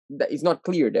 That is not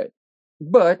clear that.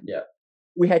 But yeah,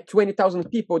 we had 20,000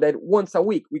 people that once a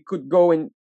week we could go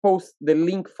and post the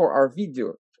link for our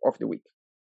video of the week.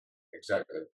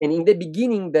 Exactly. And in the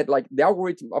beginning that like the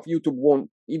algorithm of YouTube won't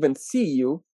even see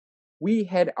you, we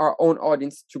had our own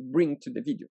audience to bring to the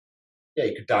video. Yeah,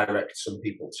 you could direct some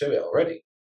people to it already.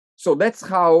 So that's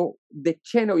how the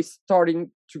channel is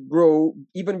starting to grow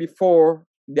even before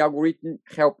the algorithm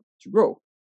helped to grow.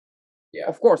 Yeah.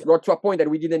 Of course, got to a point that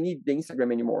we didn't need the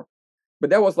Instagram anymore. But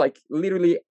that was like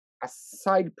literally a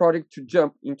side project to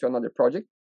jump into another project,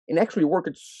 and actually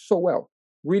worked so well,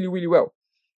 really, really well.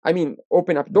 I mean,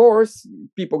 open up doors,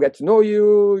 people get to know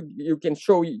you, you can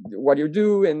show what you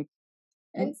do, and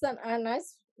it's a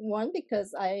nice one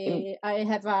because I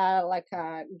have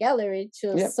a gallery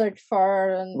to search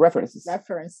for references.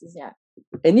 Yeah.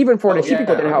 And even for the shipping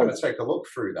container house, I'm gonna take a look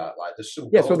through that. Like, there's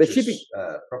some so the shipping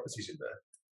properties in there.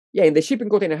 Yeah, in the shipping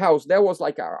container house, that was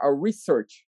like a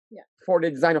research for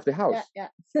the design of the house. Yeah.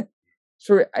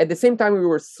 So at the same time, we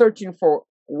were searching for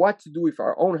what to do with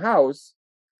our own house,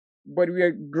 but we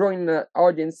are growing an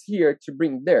audience here to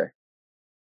bring there.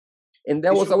 And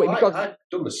that was a way, because I've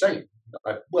done the same.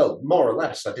 Well, more or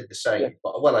less, I did the same. Yeah.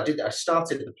 But well, I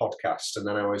started the podcast, and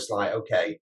then I was like,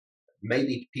 okay,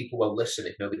 maybe people won't listen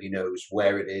if nobody knows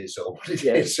where it is or what it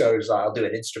is. So I was like, I'll do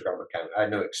an Instagram account. I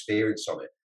had no experience on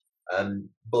it.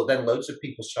 But then loads of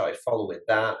people started following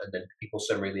that, and then people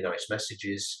send really nice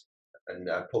messages. And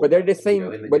but they're the same.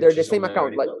 But they're the same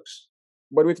account, like,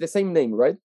 but with the same name,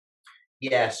 right?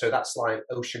 Yeah. So that's like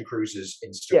Ocean Cruises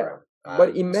Instagram. Yeah.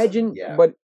 But imagine,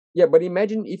 but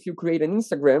imagine if you create an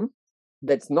Instagram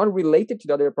that's not related to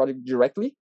the other product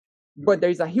directly, but there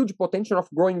is a huge potential of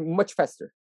growing much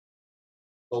faster.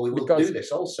 Well, we will do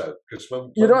this also, because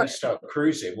when we start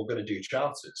cruising, we're going to do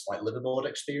charters, like liverboard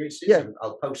experiences, and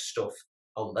I'll post stuff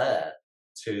on there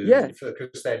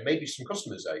because there may be some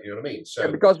customers there, you know what I mean?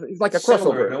 So because it's like a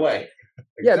crossover in a way.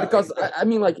 Exactly. Yeah, because I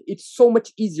mean, like, it's so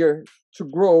much easier to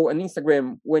grow an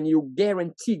Instagram when you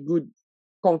guarantee good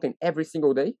content every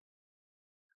single day.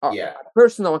 A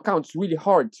personal account is really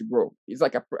hard to grow. It's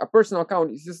like a personal account.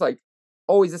 It's just like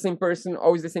always the same person,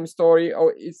 always the same story.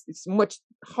 It's much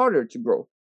harder to grow.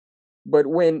 But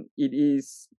when it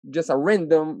is just a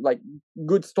random, like,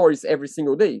 good stories every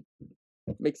single day,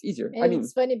 it makes it easier. And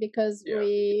it's funny because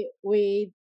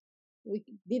we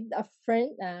did a friend,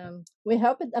 we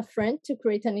helped a friend to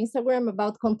create an Instagram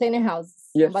about container houses,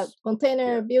 about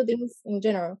container buildings in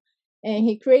general. And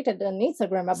he created an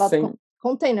Instagram about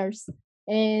containers.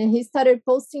 And he started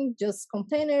posting just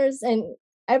containers, and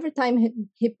every time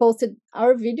he posted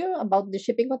our video about the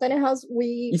shipping container house,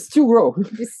 we still grow.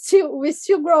 we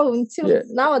still grow until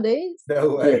nowadays.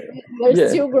 No way. We're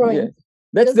still growing. Yeah.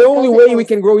 That's the only way we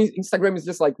can grow Instagram, is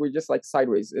just like we're just like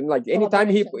sideways, and like anytime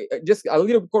he just a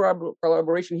little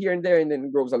collaboration here and there, and then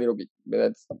it grows a little bit. But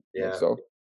that's so.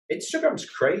 Instagram's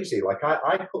crazy. Like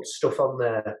I put stuff on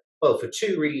there. Well, for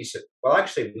two reasons. Well,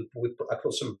 actually, I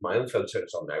put some of my own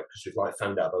photos on now because we've like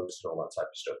found our boats and all that type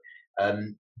of stuff.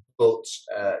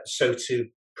 So to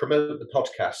promote the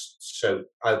podcast, so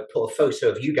I put a photo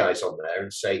of you guys on there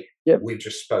and say we've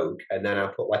just spoke, and then I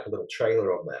put like a little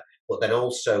trailer on there. But then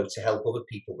also to help other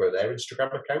people grow their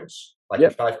Instagram accounts. Like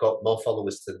if I've got more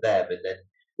followers than them,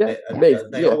 and then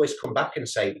they always come back and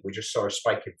say we just saw a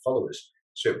spike in followers,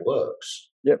 so it works.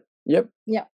 Yep.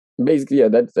 Basically,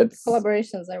 that's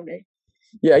collaborations are great.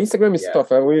 Yeah, Instagram is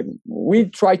tough. We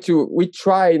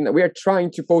are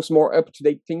trying to post more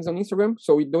up-to-date things on Instagram,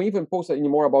 so we don't even post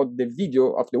anymore about the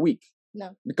video of the week.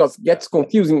 No, because it gets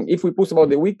confusing. If we post about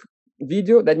the week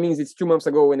video, that means it's 2 months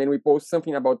ago, and then we post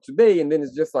something about today, and then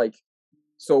it's just like,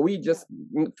 so we just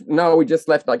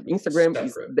left like Instagram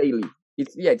is daily.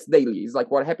 It's daily. It's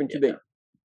like what happened today,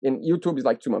 and YouTube is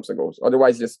like 2 months ago. So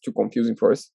otherwise, just too confusing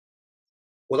for us.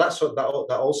 Well,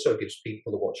 that also gives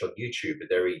people who watch on YouTube a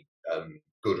very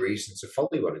good reason to follow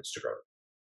you on Instagram.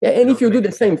 Yeah, and if you do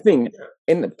the same thing,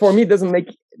 and for me, it doesn't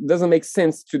make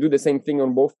sense to do the same thing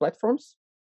on both platforms.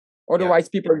 Otherwise,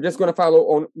 people are just going to follow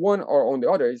on one or on the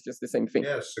other. It's just the same thing.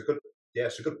 Yeah,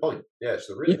 it's a good point. Yeah, it's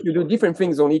a really. If you do different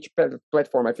things on each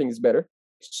platform, I think it's better.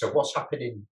 So, what's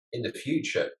happening in the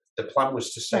future? The plan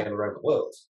was to sail around the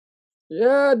world.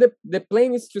 Yeah, the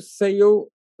plan is to sail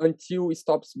until it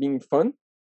stops being fun.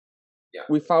 Yeah.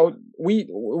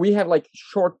 We have like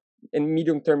short and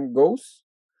medium term goals.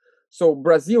 So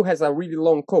Brazil has a really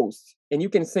long coast, and you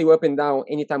can sail up and down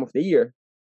any time of the year,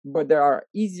 but there are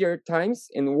easier times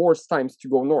and worse times to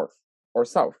go north or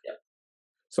south. Yeah.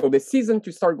 So the season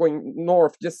to start going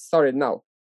north just started now.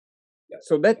 Yeah.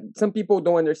 So that some people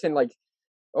don't understand, like,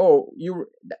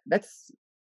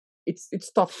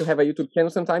 it's tough to have a YouTube channel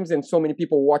sometimes, and so many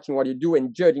people watching what you do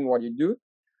and judging what you do.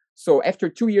 So after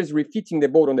 2 years refitting the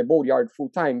boat on the boatyard full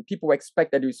time, people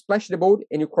expect that you splash the boat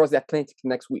and you cross the Atlantic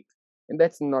next week. And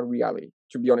that's not reality,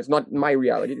 to be honest. Not my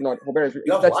reality, not Roberta's.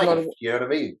 That's life, not. You know what I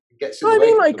mean?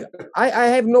 I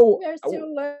have no. We are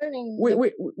still learning.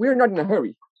 We're not in a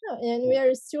hurry. No, and we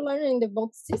are still learning the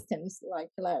boat systems. Like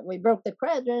we broke the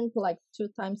quadrant like 2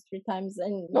 times, 3 times,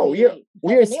 and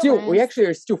we actually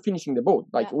are still finishing the boat.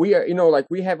 Like we are, like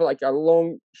we have like a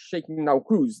long shaking now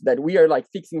cruise that we are like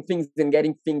fixing things and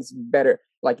getting things better.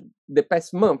 Like the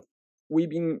past month,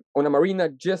 we've been on a marina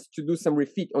just to do some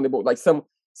refit on the boat, like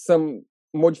some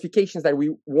modifications that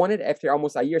we wanted after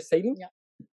almost a year sailing. Yeah.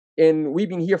 And we've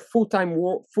been here full time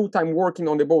working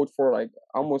on the boat for like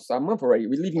almost a month already.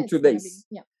 We leave in 2 days.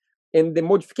 And the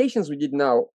modifications we did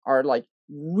now are like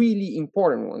really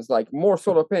important ones, like more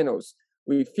solar panels.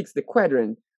 We fixed the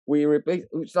quadrant. We replaced,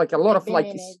 it's like a lot of like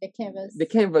the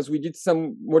canvas. We did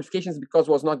some modifications because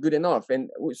it was not good enough. And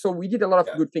so we did a lot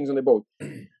of good things on the boat.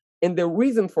 And the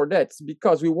reason for that is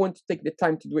because we want to take the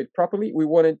time to do it properly. We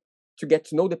wanted to get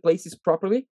to know the places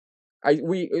properly.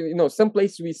 Some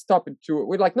places we stopped to,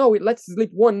 we're like, no, let's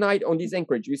sleep one night on this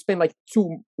anchorage. We spent like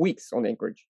 2 weeks on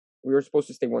Anchorage. We were supposed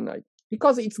to stay one night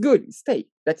because it's good. Stay.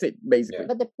 That's it, basically.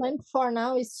 But the plan for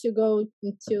now is to go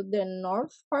into the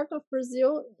north part of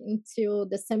Brazil until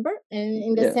December, and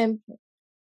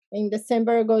in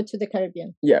December go to the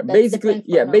Caribbean. Yeah,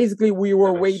 basically we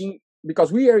were waiting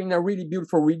because we are in a really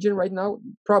beautiful region right now.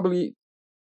 Probably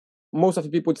most of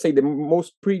the people would say the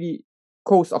most pretty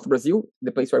coast of Brazil,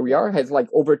 the place where we are, has like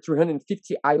over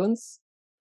 350 islands.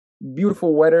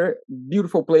 Beautiful weather,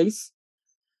 beautiful place.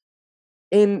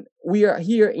 And we are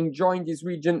here enjoying this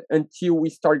region until we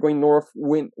start going north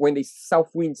when the south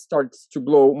wind starts to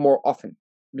blow more often.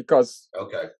 Because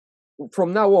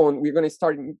from now on, we're going to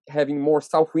start having more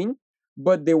south wind,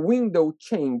 but the window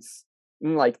changes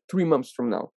in like 3 months from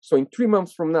now. So in 3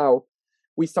 months from now,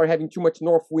 we start having too much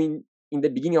north wind in the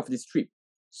beginning of this trip.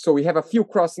 So we have a few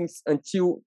crossings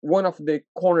until one of the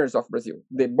corners of Brazil,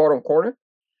 the bottom corner.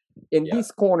 In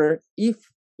this corner, if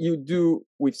you do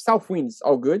with south winds,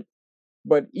 all good.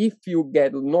 But if you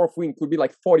get north wind, could be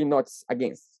like 40 knots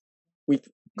against, with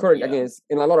current against,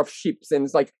 and a lot of ships. And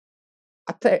it's like,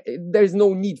 there's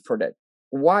no need for that.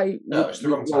 Why? No, it's the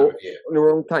wrong time of year. The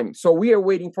wrong time. So we are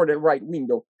waiting for the right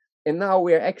window. And now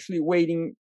we are actually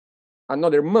waiting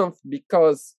another month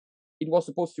because it was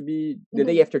supposed to be the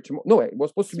day after tomorrow. No, it was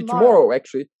supposed to be tomorrow,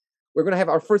 actually. We're going to have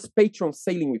our first patron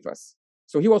sailing with us.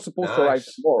 So he was supposed to arrive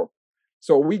tomorrow.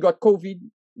 So we got COVID.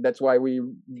 That's why we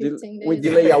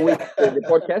delay a week the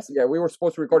podcast. Yeah, we were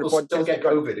supposed to record the podcast. Don't get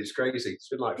COVID. It's crazy. It's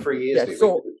been like 3 years.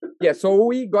 So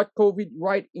we got COVID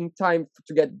right in time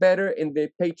to get better, and the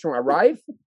patron arrived.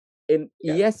 And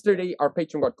yesterday, our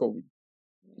patron got COVID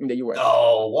in the US.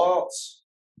 Oh, what?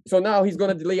 So now he's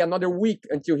going to delay another week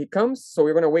until he comes. So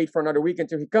we're going to wait for another week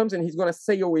until he comes, and he's going to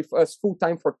sail with us full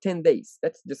time for 10 days.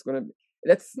 That's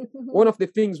one of the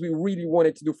things we really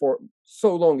wanted to do for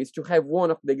so long, is to have one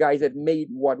of the guys that made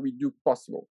what we do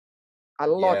possible.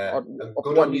 And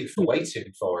good on you for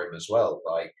waiting for him as well.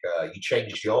 Like you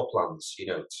changed your plans,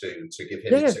 to give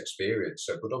him his experience.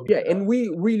 So good on you. And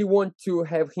we really want to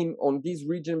have him on this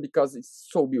region because it's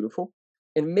so beautiful.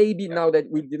 And maybe now that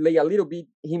we delay a little bit,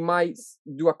 he might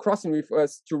do a crossing with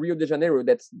us to Rio de Janeiro.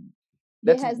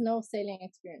 He has no sailing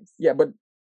experience. Yeah, but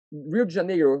Rio de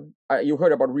Janeiro, you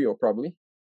heard about Rio probably.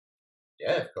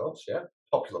 Yeah, of course, yeah.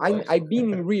 Popular place. I've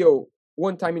been in Rio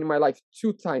one time in my life,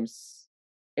 2 times,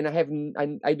 and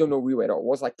I don't know Rio at all. I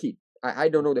was a kid. I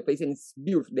don't know the place, and it's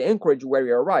beautiful. The anchorage where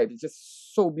we arrived is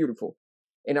just so beautiful.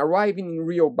 And arriving in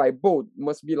Rio by boat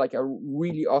must be like a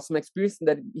really awesome experience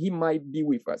that he might be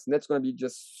with us. And that's going to be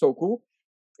just so cool.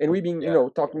 And we've been,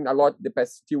 talking a lot the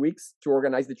past few weeks to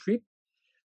organize the trip.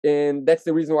 And that's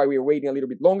the reason why we're waiting a little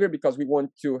bit longer, because we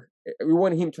want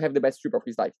him to have the best trip of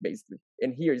his life, basically.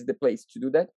 And here is the place to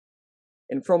do that.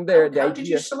 And from there, how did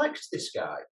you select this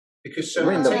guy? Because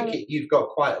I take it you've got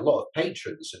quite a lot of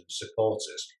patrons and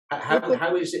supporters.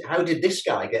 How did this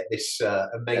guy get this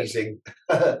amazing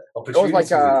opportunity? It was like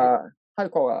how do you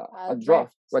call a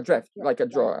draft? A draft, like a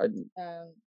draw.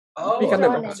 Pick a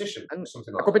number, competition,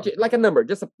 something like that. Like a number,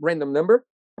 just a random number.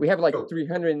 We have like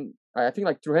 300, I think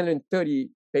like 330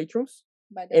 patrons,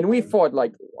 and we thought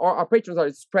like our patrons are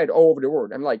spread all over the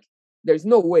world. I'm like, there's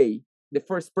no way the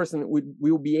first person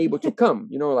will be able to come,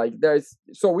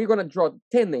 so we're going to draw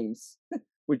 10 names.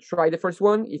 We try the first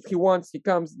one. If he wants, he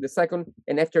comes. The second,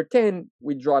 and after 10,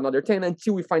 we draw another 10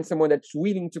 until we find someone that's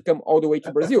willing to come all the way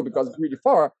to Brazil, because it's really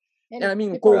far. And I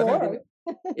mean, COVID,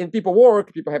 and people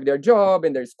work, people have their job,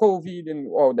 and there's COVID and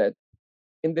all that.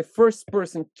 And the first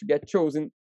person to get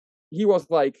chosen, he was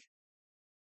like,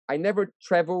 I never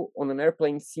traveled on an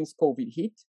airplane since COVID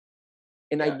hit,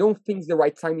 and I don't think it's the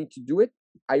right timing to do it.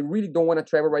 I really don't want to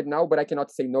travel right now, but I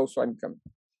cannot say no, so I'm coming.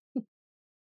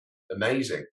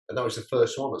 Amazing. And that was the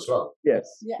first one as well? Yes.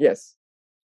 Yes.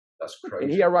 That's crazy.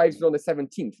 And he arrives on the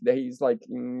 17th. He's like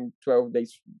in 12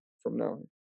 days from now.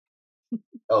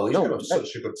 Oh, he's going to have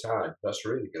such a good time. That's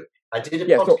really good. I did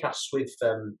a podcast with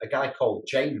a guy called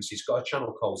James. He's got a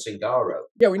channel called Zingaro.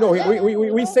 Yeah, we know.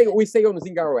 We say on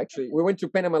Zingaro, actually. We went to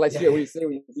Panama last year. We say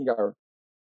on Zingaro.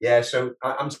 Yeah, so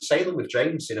I'm sailing with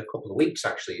James in a couple of weeks,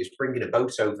 actually. He's bringing a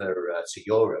boat over to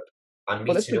Europe. I'm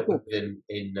meeting up with him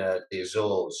in the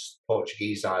Azores,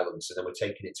 Portuguese islands, and then we're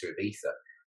taking it to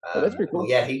Ibiza. That's pretty cool.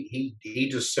 Yeah, he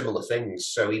does similar things.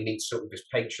 So he meets up with his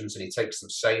patrons and he takes them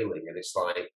sailing, and it's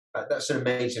like, that's an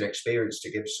amazing experience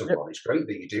to give someone. Yep. It's great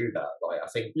that you do that. Like, I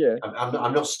think,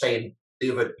 I'm not saying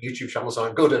the other YouTube channels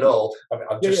aren't good at all.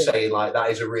 I'm just saying, like, that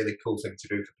is a really cool thing to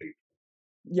do for people.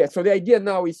 yeah, so the idea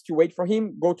now is to wait for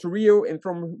him, go to Rio, and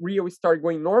from Rio we start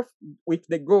going north with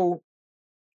the goal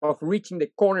of reaching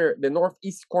the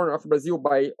northeast corner of Brazil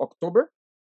by October.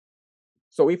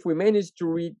 So if we manage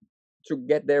to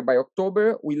get there by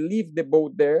October, we leave the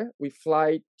boat there. We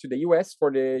fly to the US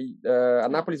for the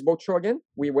Annapolis Boat Show again.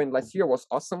 We went last year; it was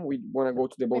awesome. We want to go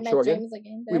to the boat show again.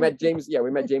 We met James. Yeah,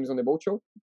 we met James on the boat show.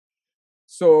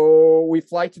 So we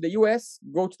fly to the US,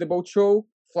 go to the boat show,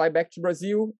 fly back to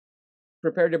Brazil,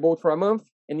 prepare the boat for a month,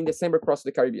 and in December cross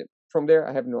the Caribbean. From there,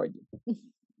 I have no idea.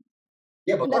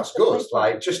 Yeah, but that's good.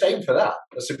 Like, just aim for that.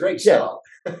 That's a great start.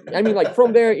 Yeah. I mean, like,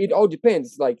 from there, it all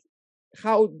depends. Like,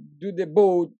 how do the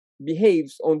boat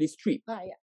behaves on this trip?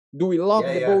 Do we love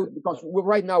the boat? Because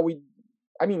right now we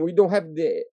don't have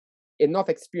enough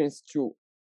experience to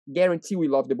guarantee we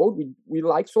love the boat. We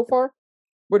like so far,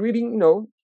 but we've been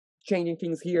changing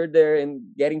things here, there, and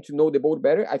getting to know the boat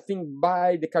better. I think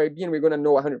by the Caribbean we're gonna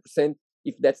know 100%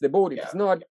 if that's the boat. If it's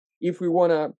not, if we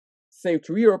wanna sail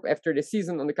to Europe after the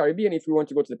season on the Caribbean, if we want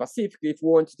to go to the Pacific, if we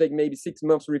want to take maybe 6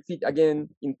 months refit again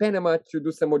in Panama to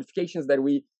do some modifications that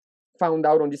we found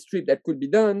out on this trip that could be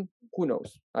done, who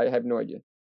knows? I have no idea.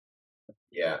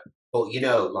 Yeah, but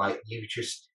like,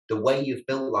 the way you've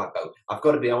built that boat, I've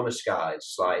got to be honest,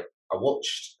 guys, like, I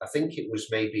watched, I think it was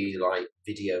maybe like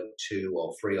video 2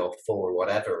 or 3 or 4 or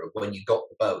whatever of when you got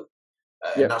the boat,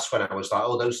 and that's when I was like,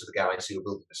 oh, those are the guys who were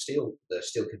building the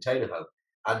steel container home.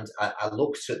 And I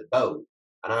looked at the boat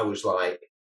and I was like,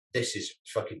 this is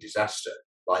fucking disaster.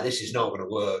 Like, this is not going to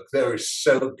work.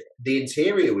 The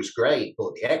interior was great,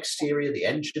 but the exterior, the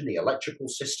engine, the electrical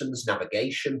systems,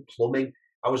 navigation, plumbing,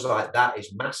 I was like, that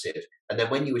is massive. And then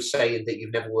when you were saying that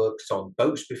you've never worked on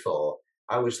boats before,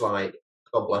 I was like,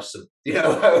 God bless them.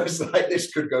 I was like,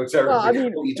 this could go terribly. Well, I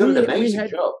mean, you've done an amazing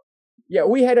job. Yeah,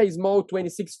 we had a small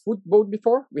 26-foot boat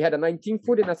before. We had a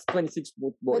 19-foot and a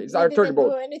 26-foot boat. It's our third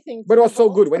boat. But it was so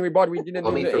good. When we bought, we didn't do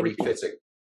anything. Refitting.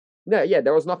 Yeah,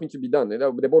 there was nothing to be done.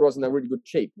 The boat was in a really good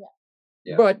shape.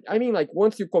 Yeah. But I mean, like,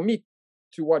 once you commit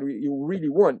to what you really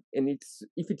want, and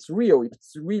if it's real, if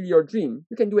it's really your dream,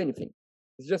 you can do anything.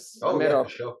 It's just a matter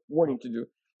of wanting to do.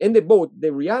 And the boat,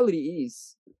 the reality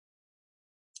is,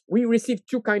 we received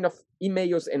 2 kind of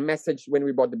emails and messages when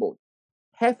we bought the boat.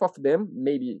 Half of them,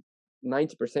 maybe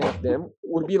 90% of them,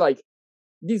 would be like,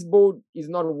 this boat is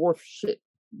not worth shit.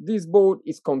 This boat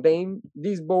is condemned.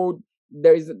 This boat,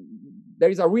 there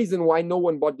is a reason why no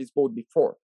one bought this boat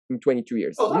before in 22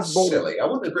 years. Oh, that's silly. I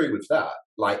wouldn't agree with that.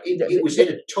 Like, it was in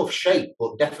a tough shape,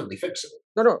 but definitely fixable.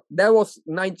 No, that was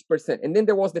 90%. And then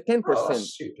there was the 10%. Oh,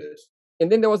 that's stupid.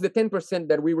 And then there was the 10%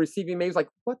 that we received emails like,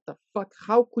 what the fuck?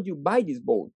 How could you buy this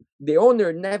boat? The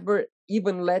owner never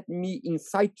even let me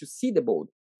inside to see the boat.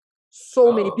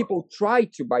 So many people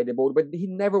tried to buy the boat, but he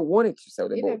never wanted to sell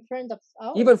the boat.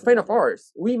 Even friend of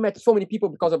ours. We met so many people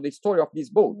because of the story of this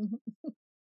boat.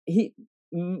 He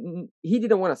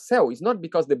didn't want to sell. It's not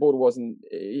because the boat wasn't.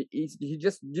 He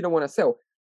just didn't want to sell.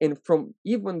 And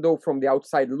even though from the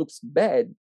outside it looks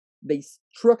bad, the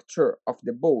structure of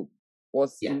the boat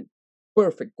was in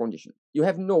perfect condition. You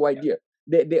have no idea.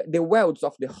 The welds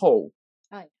of the hull.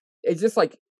 It's just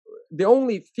like, the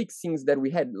only fixings that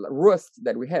we had, rust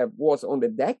that we have, was on the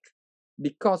deck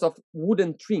because of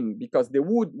wooden trim, because the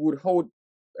wood would hold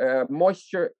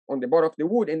moisture on the bottom of the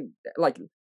wood, and like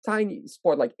tiny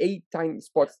spot, like 8 tiny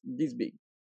spots this big.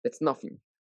 That's nothing.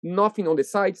 Nothing on the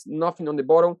sides, nothing on the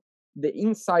bottom. The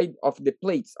inside of the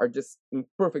plates are just in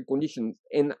perfect condition,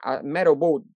 and a metal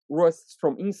boat rusts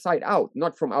from inside out,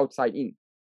 not from outside in.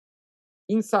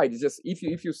 Inside is just, if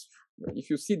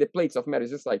you see the plates of metal,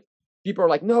 it's just like, people are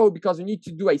like, no, because you need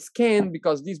to do a scan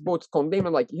because these boats condemn.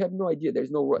 I'm like, you have no idea.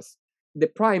 There's no rust. The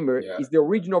primer is the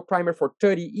original primer for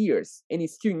 30 years, and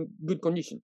it's still in good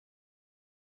condition.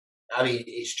 I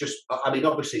mean,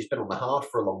 obviously it's been on the hard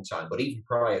for a long time, but even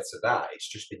prior to that, it's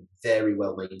just been very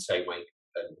well maintained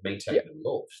and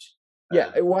loved.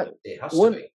 It has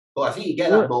to be. But I think you get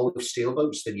that more with steel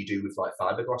boats than you do with like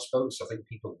fiberglass boats. I think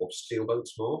people love steel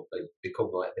boats more. They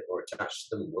become like a bit more attached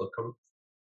to them and work on them.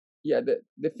 Yeah,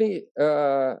 the thing,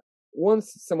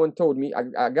 once someone told me,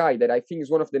 a guy that I think is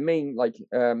one of the main like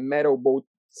metal boat,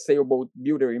 sailboat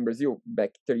builder in Brazil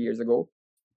back 30 years ago,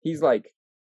 he's like,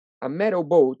 a metal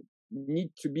boat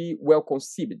need to be well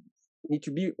conceived, need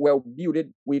to be well built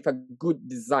with a good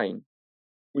design,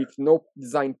 with no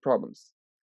design problems.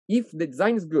 If the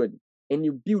design is good and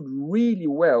you build really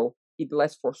well, it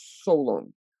lasts for so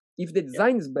long. If the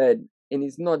design is bad and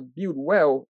it's not built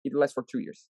well, it lasts for 2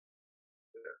 years.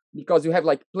 Because you have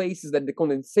like places that the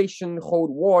condensation hold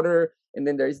water, and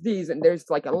then there's this, and there's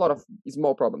like a lot of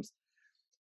small problems.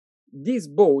 This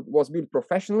boat was built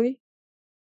professionally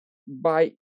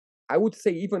by I would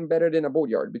say even better than a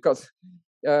boatyard, because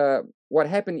what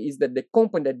happened is that the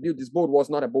company that built this boat was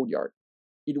not a boatyard.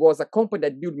 It was a company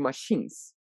that built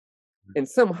machines. And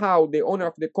somehow the owner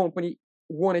of the company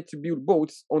wanted to build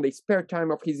boats on the spare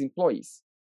time of his employees.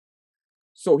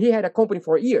 So he had a company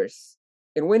for years.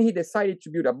 And when he decided to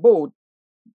build a boat,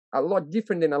 a lot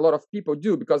different than a lot of people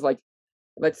do, because like,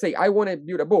 let's say I want to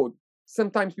build a boat.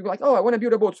 Sometimes people are like, oh, I want to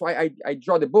build a boat. So I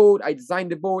draw the boat, I design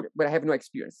the boat, but I have no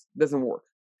experience. It doesn't work.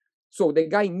 So the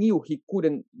guy knew he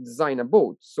couldn't design a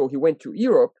boat. So he went to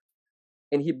Europe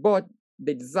and he bought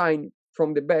the design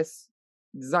from the best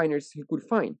designers he could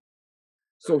find.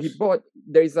 So he bought,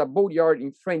 there is a boatyard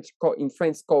in France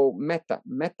called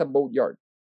Meta Boatyard.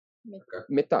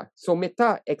 Meta. So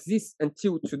Meta exists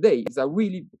until today. It's a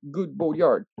really good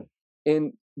boatyard.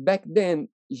 And back then,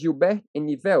 Gilbert and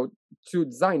Nivelle, two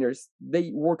designers,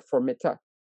 they work for Meta.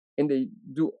 And they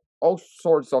do all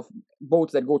sorts of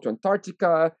boats that go to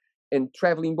Antarctica and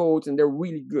traveling boats, and they're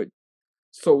really good.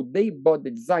 So they bought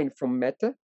the design from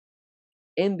Meta,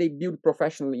 and they build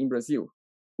professionally in Brazil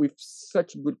with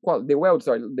such good quality. The welds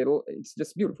are little, it's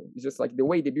just beautiful. It's just like the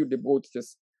way they build the boats,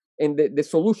 just, and the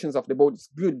solutions of the boat is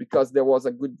good because there was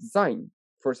a good design,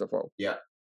 first of all. Yeah.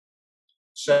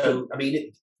 So, I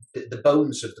mean, the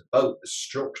bones of the boat, the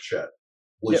structure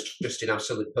was just in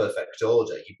absolute perfect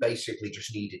order. You basically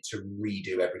just needed to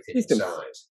redo everything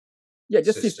inside. Yeah,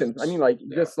 just systems. I mean, like,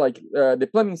 just like the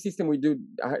plumbing system, we did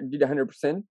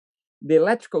 100%. The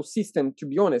electrical system, to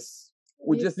be honest,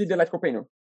 we just did the electrical panel.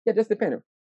 Yeah, just the panel.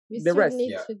 The rest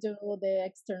need to do the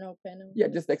external panel. Yeah,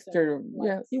 just the external.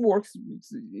 Yeah, it works.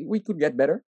 We could get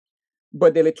better,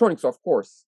 but the electronics, of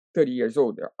course, 30 years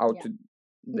old, are outdated.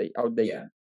 Yeah.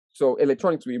 So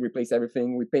electronics, we replace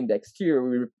everything. We paint the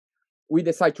exterior. We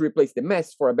decide to replace the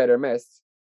mast for a better mast.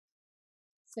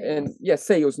 And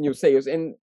sails, new sails,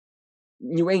 and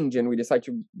new engine. We decide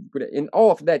to put it in.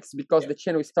 All of that's because the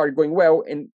channel started going well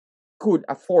and could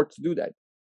afford to do that.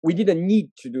 We didn't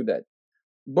need to do that.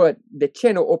 But the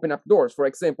channel opened up doors. For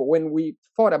example, when we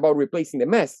thought about replacing the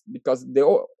mast, because the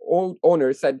old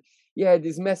owner said, yeah,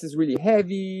 this mast is really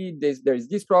heavy, there's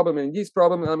this problem and this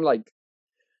problem. And I'm like,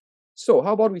 so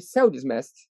how about we sell this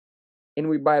mast and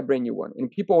we buy a brand new one? And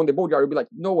people on the boatyard will be like,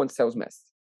 no one sells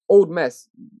mast. Old mast,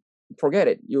 forget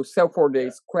it. You sell for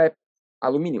the scrap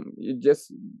aluminum. You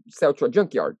just sell to a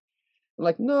junkyard. I'm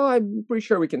like, no, I'm pretty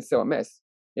sure we can sell a mast.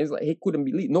 And it's like, he couldn't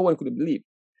believe, no one could believe.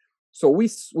 So we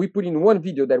put in one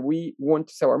video that we want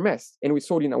to sell our mast, and we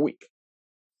sold in a week.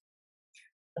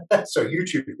 So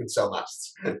YouTube can sell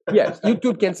masts. Yes,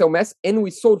 YouTube can sell masts, and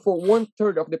we sold for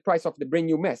 1/3 of the price of the brand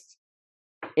new mast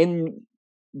and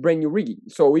brand new rigging.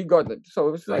 So we got so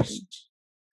it was like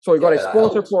so we got a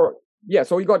sponsor for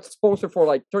so we got sponsor for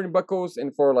like turnbuckles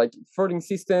and for like furling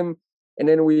system, and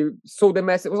then we sold the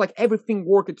mast. It was like everything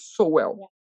worked so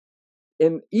well,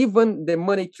 and even the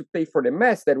money to pay for the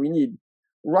mast that we need.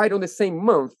 Right on the same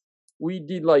month, we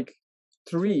did like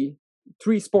three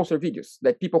sponsor videos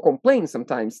that people complain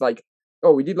sometimes. Like,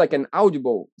 oh, we did like an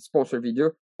Audible sponsor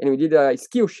video, and we did a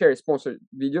Skillshare sponsor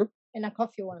video, and a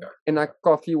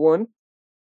coffee one.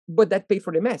 But that paid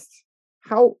for the mast.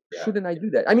 How shouldn't I do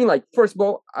that? I mean, like, first of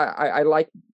all, I like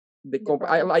the company.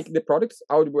 I like the products.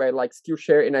 Audible, I like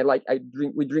Skillshare, and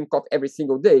we drink coffee every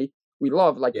single day. We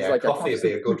love it's like coffee would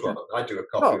be a good one. I do a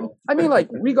coffee one. I mean, like,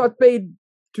 we got paid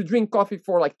to drink coffee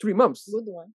for like 3 months. Good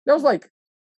one. That was like,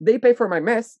 they pay for my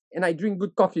mess and I drink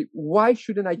good coffee. Why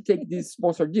shouldn't I take this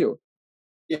sponsor deal?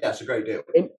 Yeah, it's a great deal.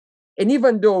 And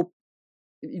even though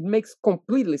it makes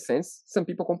completely sense, some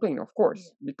people complain, of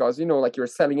course, because, like you're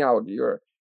selling out,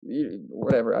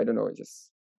 whatever, I don't know,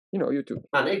 just, YouTube.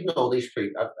 Man, ignore these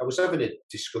people. I was having a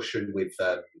discussion with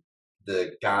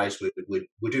the guys.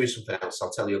 We're doing something else.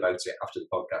 I'll tell you about it after the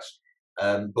podcast.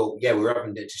 But yeah, we were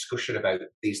having a discussion about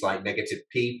these like negative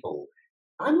people.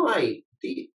 I'm like,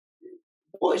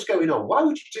 what is going on? Why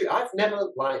would you do? I've never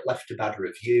like left a bad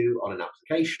review on an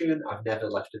application. I've never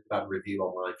left a bad review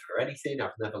online for anything.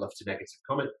 I've never left a negative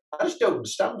comment. I just don't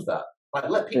understand that. Like,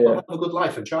 let people have a good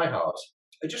life and try hard.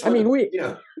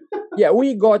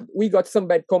 We got some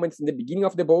bad comments in the beginning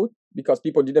of the boat because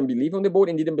people didn't believe on the boat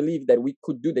and didn't believe that we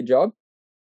could do the job,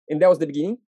 and that was the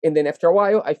beginning. And then after a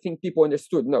while, I think people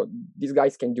understood, no, these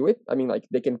guys can do it. I mean, like,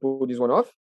 they can pull this one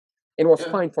off. And it was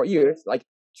fine for years, like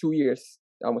 2 years,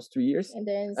 almost 3 years. And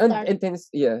then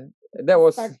that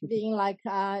was... Start being like,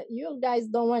 you guys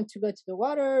don't want to go to the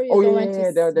water. You don't want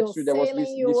to that's true. There was this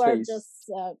phase. Just...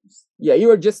 you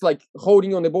were just like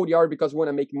holding on the boatyard because you want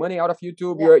to make money out of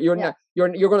YouTube. Yeah,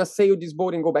 you're going to sail this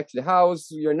boat and go back to the house.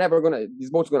 You're never going to,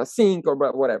 this boat's going to sink or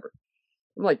whatever.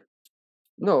 I'm like,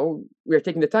 no, we are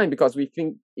taking the time because we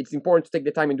think it's important to take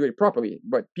the time and do it properly.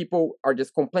 But people are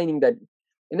just complaining that.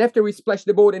 And after we splashed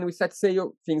the boat and we set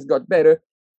sail, things got better.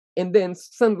 And then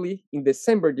suddenly in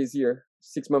December this year,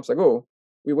 6 months ago,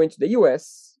 we went to the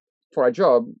US for a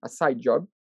job, a side job.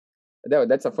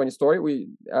 That's a funny story.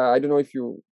 I don't know if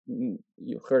you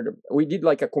heard of, we did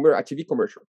like a TV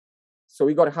commercial. So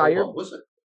we got hired. What was it?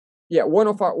 Yeah, one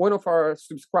of our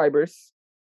subscribers,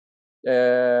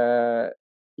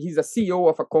 he's a CEO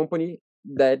of a company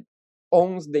that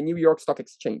owns the New York Stock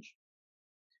Exchange.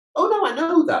 Oh no, I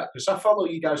know that because I follow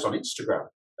you guys on Instagram,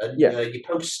 and you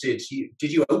posted.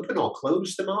 Did you open or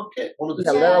close the market? One of the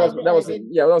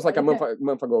that was like a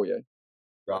month ago. Yeah,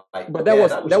 right. But that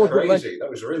was crazy. That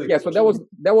was really so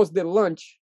that was the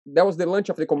lunch. That was the lunch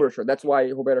of the commercial. That's why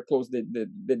Roberta closed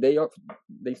the day of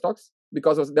the stocks,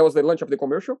 because that was the lunch of the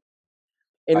commercial.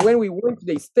 And when we went to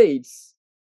the States,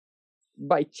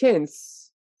 by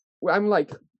chance, I'm like,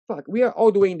 fuck, we are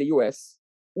all the way in the US.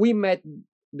 We met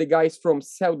the guys from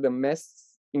Seldom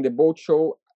Masts in the boat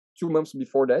show 2 months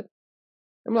before that.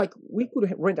 I'm like, we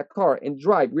could rent a car and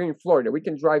drive. We're in Florida. We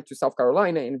can drive to South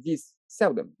Carolina and visit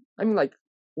Seldom. I'm like,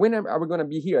 when are we going to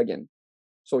be here again?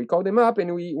 So we called them up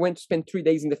and we went to spend 3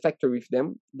 days in the factory with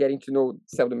them, getting to know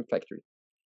Seldom factory.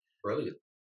 Brilliant.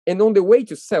 And on the way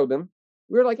to Seldom,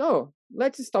 we were like, oh,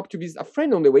 let's stop to visit a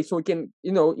friend on the way so we can,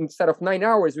 instead of 9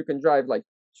 hours, we can drive like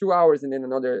 2 hours and then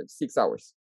another 6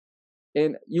 hours.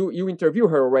 And you interview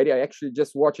her already. I actually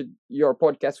just watched your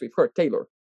podcast with her, Taylor.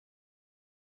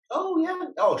 Oh, yeah.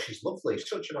 Oh, she's lovely.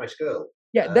 Such a nice girl.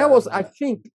 Yeah, that was, I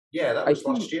think. Yeah, that was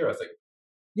last year, I think.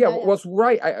 Yeah, was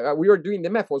right. We were doing the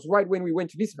math. Was right when we went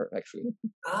to visit her, actually.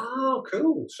 Oh,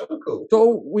 cool. So cool.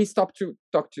 So we stopped to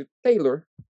talk to Taylor,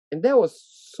 and that was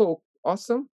so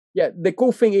awesome. Yeah, the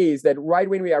cool thing is that right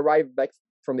when we arrived back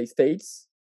from the States,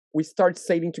 we started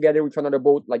sailing together with another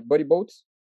boat, like buddy boats,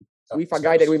 with a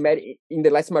guy that we met in the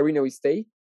last marina we stayed.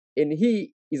 And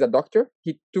he is a doctor.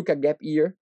 He took a gap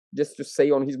year just to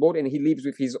sail on his boat, and he lives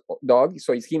with his dog.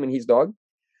 So it's him and his dog.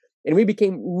 And we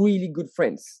became really good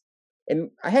friends.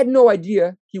 And I had no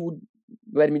idea he would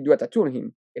let me do a tattoo on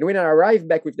him. And when I arrived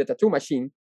back with the tattoo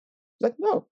machine, I was like,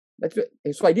 no, that's it.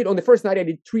 And so I did, on the first night, I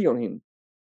did 3 on him.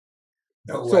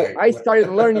 No so way. I started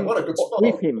learning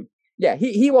with him. Yeah,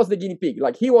 he was the guinea pig.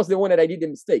 Like, he was the one that I did the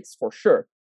mistakes, for sure.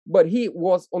 But he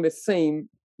was on the same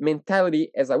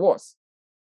mentality as I was.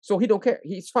 So he don't care.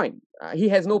 He's fine. He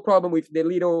has no problem with the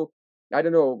little, I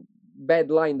don't know, bad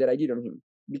line that I did on him.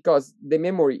 Because the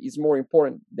memory is more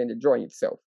important than the drawing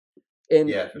itself. And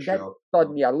that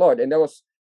taught me a lot. And that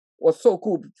was so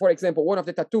cool. For example, one of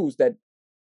the tattoos that,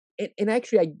 and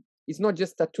actually it's not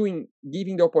just tattooing,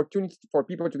 giving the opportunity for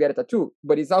people to get a tattoo,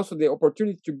 but it's also the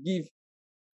opportunity to give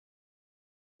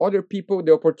other people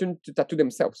the opportunity to tattoo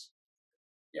themselves.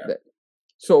 Yeah.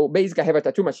 So basically, I have a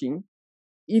tattoo machine.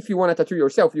 If you want to tattoo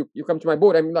yourself, you come to my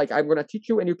boat. I'm like, I'm going to teach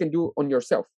you and you can do on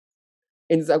yourself.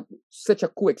 And it's such a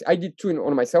cool, I did 2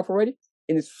 on myself already.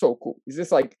 And it's so cool. It's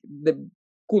just like the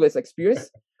coolest experience.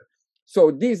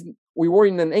 So we were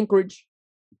in an anchorage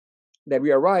that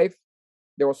we arrived.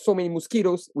 There were so many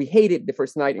mosquitoes. We hated the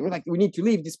first night. And we're like, we need to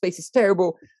leave. This place is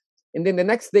terrible. And then the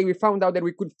next day we found out that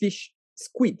we could fish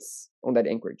squids on that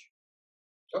anchorage.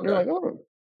 Okay. And we're like, oh,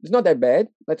 it's not that bad.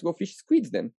 Let's go fish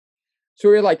squids then. So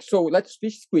we're like, so let's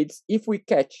fish squids. If we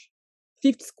catch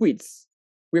 50 squids,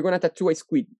 we're going to tattoo a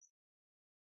squid.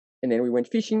 And then we went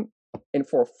fishing. And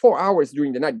for 4 hours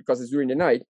during the night, because it's during the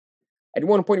night, at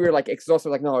one point we were like exhausted,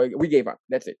 like, no, we gave up.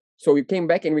 That's it. So we came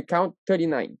back and we count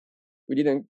 39. We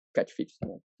didn't catch fish.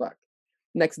 Fuck.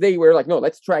 Next day we were like, no,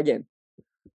 let's try again.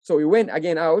 So we went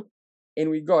again out and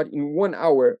we got in 1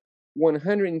 hour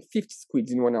 150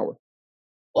 squids in 1 hour.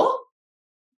 What?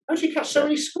 How did you catch so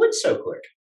many squids so quick?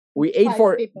 We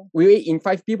ate in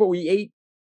 5 people. We ate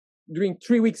during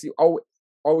 3 weeks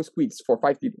all squids for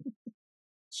 5 people.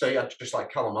 So you had just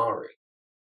like calamari.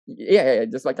 Yeah,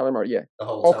 just like calamari. Yeah,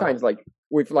 all kinds, like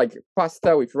with like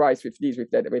pasta, with rice, with this,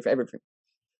 with that, with everything.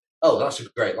 Oh, that's a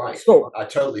great life. So I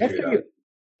totally do that.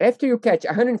 After you catch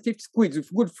 150 squids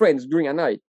with good friends during a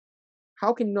night,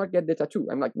 how can you not get the tattoo?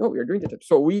 I'm like, no, we're doing the tattoo.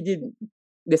 So we did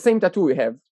the same tattoo we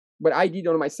have, but I did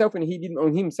on myself and he did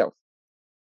on himself.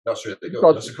 That's really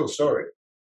good. That's a cool story.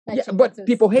 Yeah, but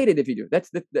people hated the video.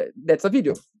 That's a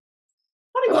video.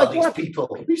 What about these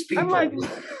people? I'm like,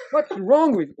 what's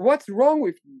wrong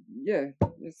with? Yeah,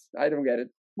 I don't get it.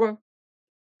 Well,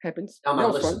 happens. No,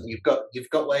 man, listen, you've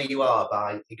got where you are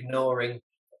by ignoring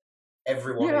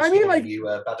everyone who's giving you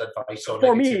bad advice or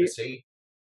negativity. Me,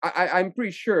 I'm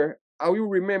pretty sure I will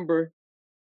remember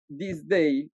this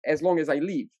day as long as I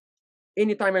live.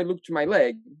 Anytime I look to my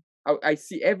leg, I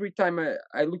see every time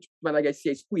I look to my leg, I see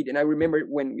a squid, and I remember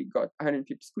when we got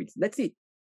 150 squids. That's it.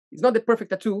 It's not the perfect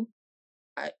tattoo.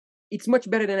 It's much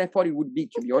better than I thought it would be,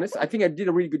 to be honest. I think I did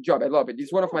a really good job. I love it.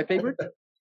 It's one of my favorite.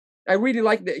 I really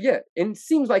like that. Yeah, and it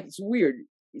seems like it's weird.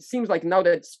 It seems like now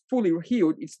that it's fully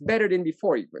healed, it's better than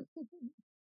before even.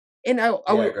 And I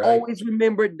will always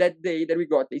remember that day that we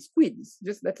got the squids.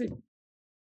 Just that's it.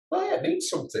 Well, yeah, it means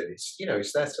something. It's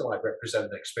it's there to like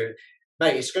represent the experience.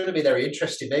 Mate, it's going to be very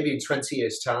interesting. Maybe in 20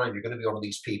 years' time, you're going to be one of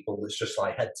these people that's just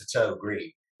like head to toe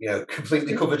green,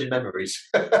 completely covered in memories.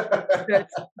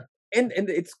 And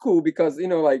it's cool because,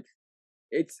 like,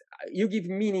 you give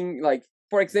meaning, like,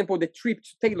 for example, the trip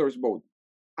to Taylor's boat.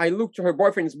 I looked to her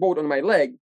boyfriend's boat on my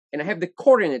leg, and I have the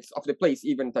coordinates of the place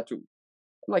even tattooed.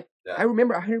 I'm like, I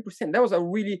remember 100%.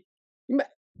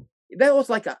 That was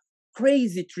like a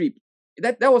crazy trip.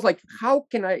 That was like, how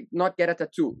can I not get a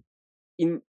tattoo?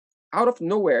 Out of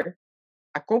nowhere,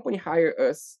 a company hired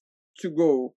us to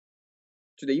go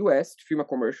to the US to film a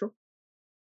commercial.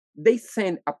 They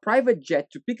sent a private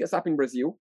jet to pick us up in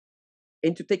Brazil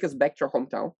and to take us back to our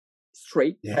hometown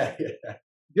straight. Yeah.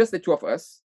 Just the two of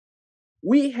us.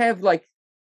 We have like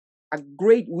a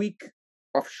great week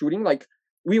of shooting. Like,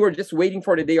 we were just waiting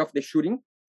for the day of the shooting.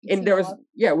 And there was,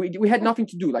 we had nothing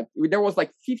to do. Like, there was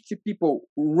like 50 people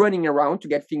running around to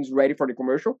get things ready for the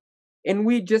commercial. And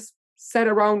we just sat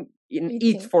around and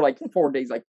eat for like 4 days,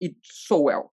 like eat so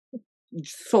well,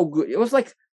 so good. It was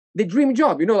like the dream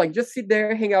job, like just sit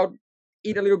there, hang out,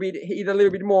 eat a little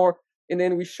bit more, and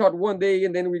then we shot one day,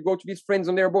 and then we go to these friends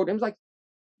on their boat. And I was like,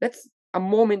 that's a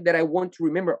moment that I want to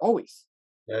remember always.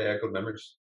 Yeah, good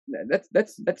memories.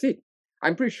 That's it.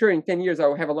 I'm pretty sure in 10 years I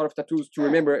will have a lot of tattoos to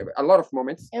remember a lot of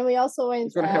moments. And we also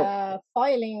went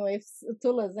foiling with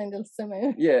Tulas in the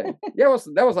summer. Yeah, that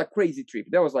was a crazy trip.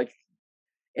 That was like,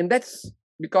 and that's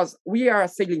because we are a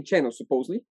sailing channel,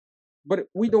 supposedly, but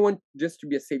we don't want just to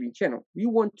be a sailing channel. We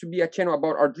want to be a channel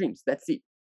about our dreams. That's it.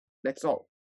 That's all.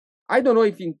 I don't know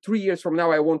if in 3 years from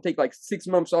now I won't take like 6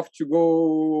 months off to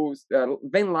go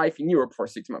van life in Europe for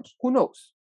 6 months. Who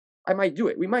knows? I might do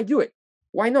it. We might do it.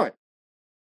 Why not?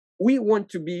 We want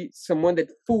to be someone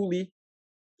that fully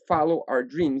follow our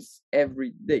dreams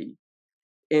every day.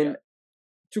 And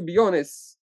to be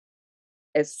honest,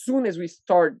 as soon as we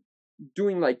start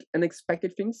doing like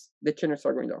unexpected things, the channels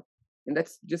start going down. And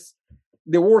that's just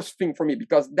the worst thing for me,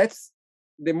 because that's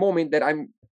the moment that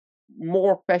I'm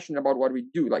more passionate about what we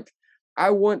do. Like, I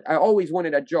always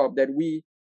wanted a job that we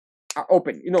are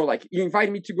open. Like, you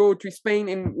invited me to go to Spain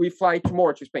and we fly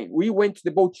tomorrow to Spain. We went to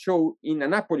the boat show in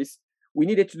Annapolis. We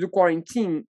needed to do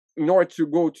quarantine in order to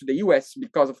go to the US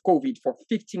because of COVID for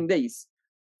 15 days.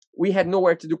 We had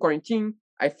nowhere to do quarantine.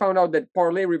 I found out that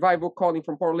Parlay Revival, calling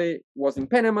from Parlay, was in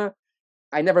Panama.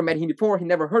 I never met him before. He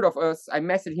never heard of us. I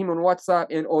messaged him on WhatsApp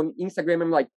and on Instagram.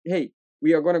 I'm like, hey,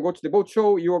 we are going to go to the boat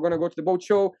show. You are going to go to the boat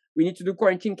show. We need to do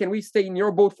quarantine. Can we stay in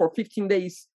your boat for 15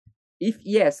 days? If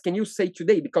yes, can you say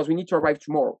today? Because we need to arrive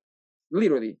tomorrow.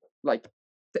 Literally, like,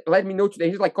 let me know today.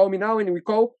 He's like, call me now, and we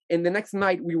call. And the next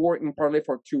night we were in Parlay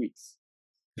for 2 weeks.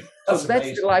 So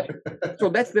that's the life. So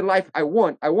that's the life I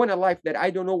want. I want a life that I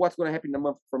don't know what's going to happen a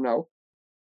month from now.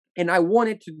 And I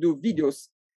wanted to do videos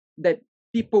that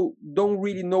people don't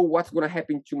really know what's going to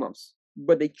happen in 2 months,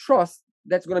 but they trust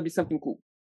that's going to be something cool.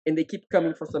 And they keep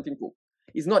coming for something cool.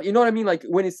 It's not, you know what I mean? Like,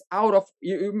 when it's out of,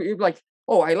 you're like,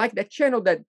 oh, I like that channel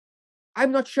that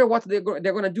I'm not sure what they're going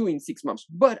to do in 6 months,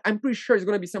 but I'm pretty sure it's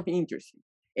going to be something interesting.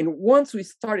 And once we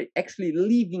started actually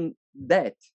living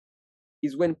that,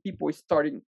 is when people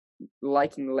started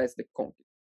liking less the content.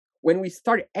 When we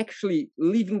started actually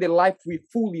living the life we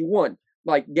fully want,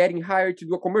 like getting hired to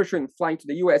do a commercial and flying to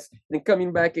the US, and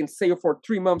coming back and sail for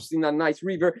 3 months in a nice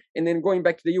river, and then going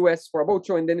back to the US for a boat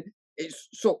show. And then,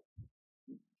 so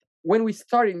when we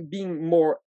started being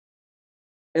more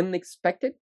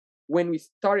unexpected, when we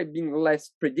started being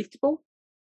less predictable,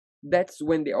 that's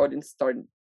when the audience started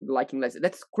liking less.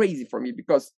 That's crazy for me,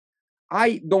 because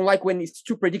I don't like when it's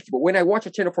too predictable. When I watch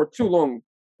a channel for too long,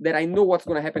 that I know what's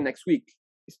going to happen next week,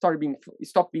 it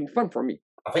stopped being fun for me.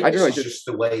 I think this is just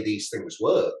the way these things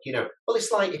work. Well,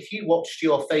 it's like if you watched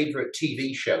your favorite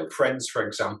TV show, Friends, for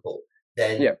example,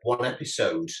 then one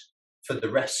episode for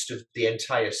the rest of the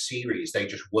entire series, they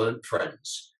just weren't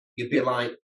friends. You'd be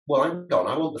like, well, I'm gone.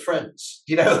 I want the friends.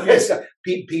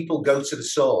 People go to the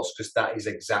source because that is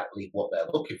exactly what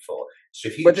they're looking for. So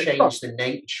if you change the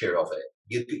nature of it,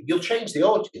 you'll change the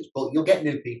audience, but you'll get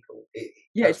new people.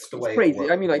 It's crazy.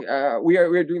 I mean, like, we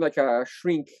are doing like a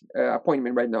shrink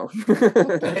appointment right now.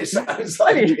 It sounds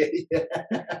like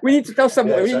it. We need to tell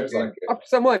someone. We need to talk to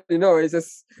someone. It's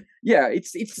just Yeah,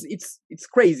 it's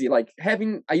crazy. Like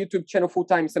having a YouTube channel full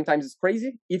time sometimes is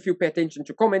crazy if you pay attention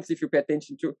to comments, if you pay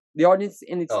attention to the audience,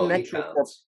 and it's natural.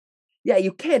 Yeah,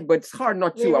 you can, but it's hard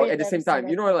not to at the same time.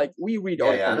 You know, like we read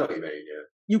all the comments. I know what you mean. Yeah.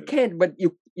 You can, but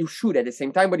you should at the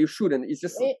same time, but you shouldn't. It's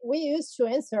just we used to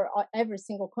answer every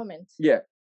single comment. Yeah.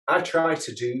 I try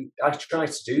to do that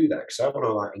because I want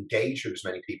to like engage with as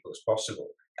many people as possible.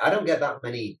 I don't get that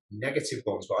many negative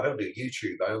ones, but I don't do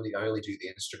YouTube. I only do the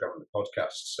Instagram and the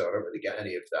podcast, so I don't really get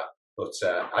any of that. But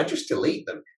I just delete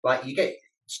them. Like you get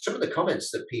some of the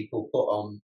comments that people put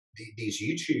on these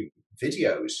YouTube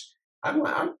videos.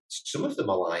 Some of them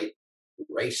are like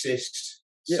racist,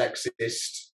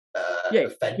 sexist,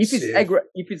 offensive.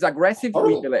 If it's aggressive,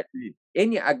 we delete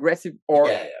any aggressive or.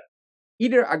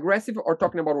 Either aggressive or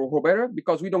talking about Roberta,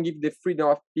 because we don't give the freedom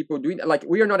of people doing it. Like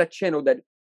we are not a channel that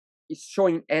is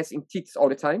showing ass in tits all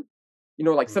the time. You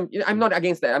know, like I'm not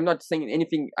against that. I'm not saying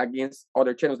anything against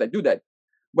other channels that do that.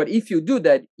 But if you do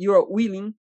that, you are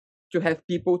willing to have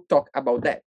people talk about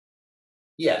that.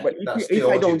 Yeah. But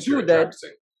if I don't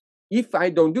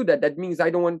do that, that means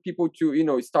I don't want people to, you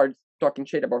know, start talking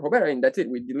shit about Roberta, and that's it.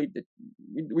 We delete it.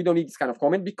 We don't need this kind of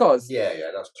comment because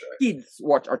that's true. Kids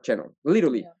watch our channel,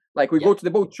 literally. Yeah. Like we go to the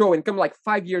boat show and come like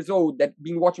 5 years old that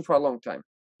been watching for a long time.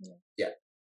 Yeah.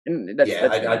 And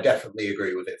I definitely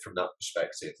agree with it from that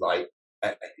perspective. Like,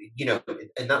 you know,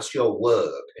 and that's your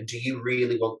work. And do you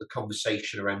really want the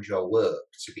conversation around your work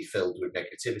to be filled with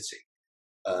negativity?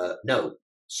 No.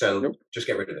 So just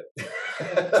get rid of it.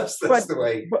 that's the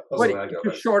way. I go.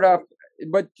 To short up,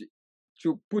 but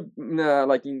to put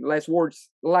like in less words,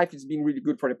 life has been really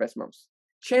good for the past months.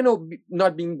 Channel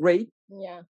not being great.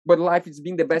 Yeah. But life has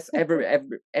been the best ever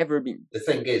been. The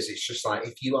thing is, it's just like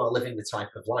if you are living the type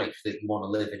of life that you want to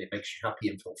live and it makes you happy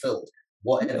and fulfilled,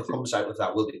 whatever comes out of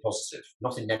that will be positive.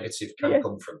 Nothing negative can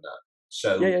come from that.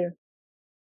 So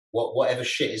whatever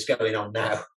shit is going on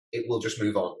now, it will just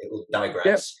move on. It will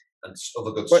digress and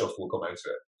other good stuff will come out of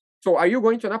it. So are you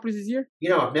going to Annapolis this year? You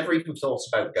know, I've never even thought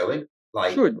about going.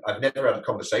 Like, I've never had a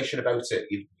conversation about it.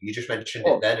 You just mentioned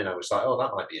it then and I was like, oh,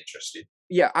 that might be interesting.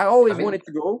 Yeah, I always wanted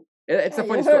to go. It's a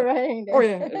funny story. Right. Oh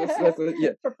yeah,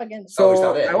 Propaganda.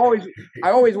 So I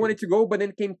always wanted to go, but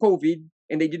then came COVID,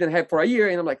 and they didn't have for a year,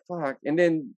 and I'm like, fuck. And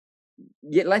then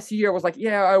last year I was like, we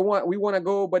want to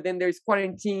go, but then there's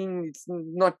quarantine. It's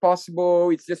not possible.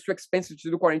 It's just too expensive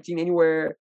to do quarantine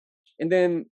anywhere. And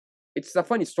then it's a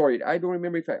funny story. I don't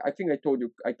remember if I think I told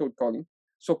Colin.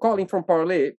 So Colin from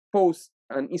Parlay posts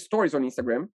stories on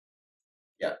Instagram.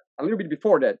 Yeah. A little bit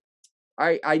before that,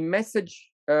 I messaged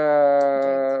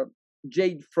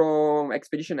Jade from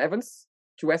Expedition Evans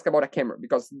to ask about a camera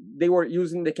because they were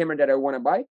using the camera that I want to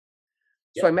buy.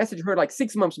 So I messaged her like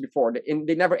 6 months before, and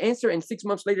they never answered. And 6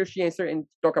 months later, she answered and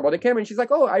talked about the camera. And she's like,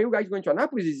 "Oh, are you guys going to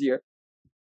Annapolis this year?"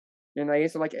 And I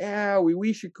answered like, "Yeah, we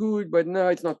wish you could, but no,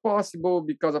 it's not possible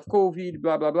because of COVID,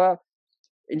 blah blah blah."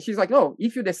 And she's like, "No,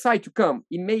 if you decide to come,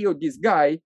 email this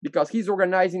guy because he's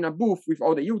organizing a booth with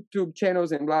all the YouTube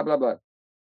channels and blah blah blah."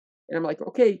 And I'm like,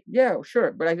 okay, yeah,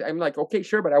 sure. But I'm like, okay,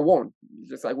 sure, but I won't.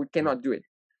 It's just like, we cannot do it.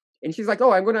 And she's like,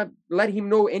 oh, I'm going to let him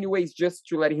know anyways, just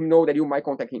to let him know that you might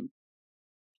contact him.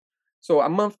 So a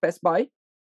month passed by,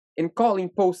 and Colin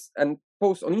posts on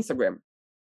Instagram.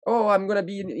 Oh, I'm going to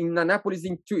be in Annapolis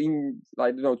in 2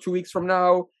 weeks from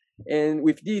now. And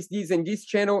with this and this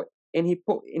channel. And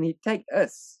he tagged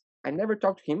us. I never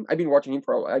talked to him. I've been watching him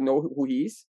I know who he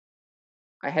is.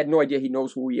 I had no idea he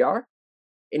knows who we are.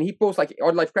 And he posts like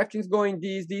Odd Life Crafting's going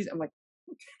these. I'm like,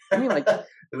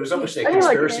 there was obviously a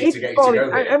conspiracy to get you to go there.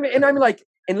 And I'm like,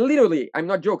 and literally, I'm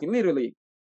not joking. Literally,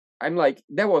 I'm like,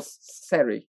 that was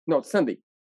Sunday.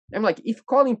 I'm like, if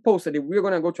Colin posted that we're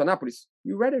gonna go to Annapolis,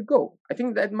 we rather go. I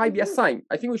think that might be a sign.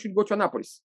 I think we should go to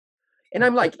Annapolis. And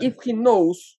I'm like, if he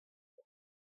knows,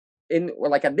 and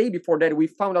like a day before that, we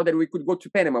found out that we could go to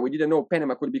Panama. We didn't know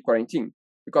Panama could be quarantined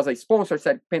because a sponsor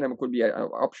said Panama could be an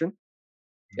option.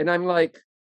 And I'm like,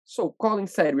 so Colin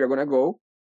said we are gonna go.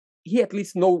 He at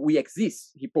least know we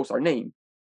exist. He posts our name.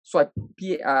 So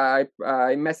I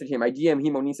messaged him. I DM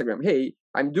him on Instagram. Hey,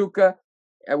 I'm Duca.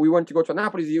 We want to go to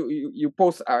Annapolis. You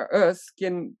post us.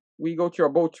 Can we go to your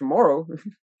boat tomorrow?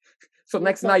 So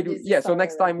next night, So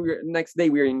next day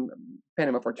we're in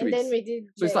Panama for 2 weeks. Then we did.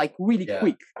 So it's like really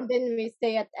quick. And then we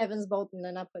stay at Evans Boat in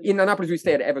Annapolis. In Annapolis, we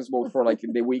stay at Evans Boat for like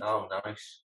the week. Oh,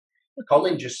 nice.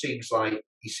 Colin just seems like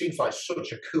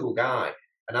such a cool guy.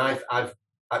 And I've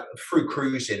through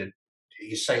cruising and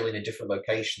he's sailing in different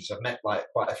locations, I've met like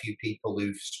quite a few people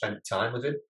who've spent time with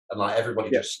him, and like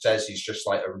everybody just says he's just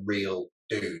like a real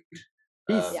dude.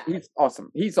 He's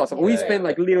awesome. He's awesome. We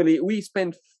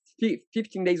spent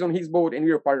 15 days on his boat, and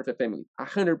we were part of the family.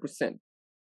 100%.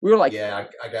 We were like, yeah,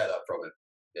 I get that from him.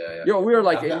 Yeah. Yo, we were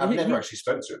like, I've never actually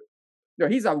spoken to him. No,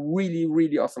 he's a really,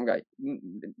 really awesome guy.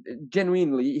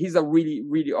 Genuinely, he's a really,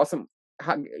 really awesome,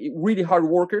 really hard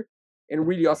worker and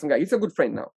really awesome guy. He's a good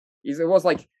friend now. It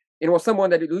was someone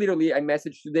that literally I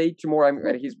messaged today. Tomorrow I'm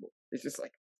at his book. It's just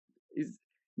like,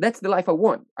 that's the life I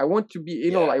want. I want to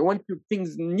be, I want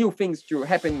new things to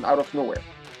happen out of nowhere.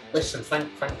 Listen,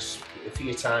 thanks for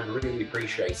your time. Really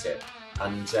appreciate it.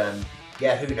 And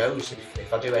who knows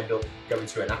if I do end up going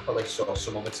to Annapolis or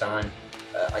some other time.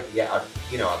 I'd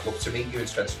love to meet you and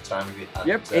spend some time with you.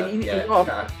 And,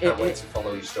 can't wait to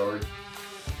follow your story.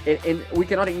 And we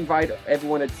cannot invite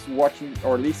everyone that's watching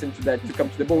or listening to that to come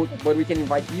to the boat, but we can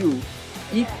invite you.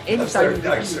 If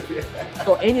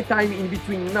anytime in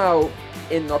between now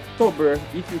and October,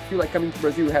 if you feel like coming to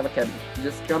Brazil, we have a cabin.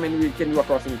 Just come and we can do a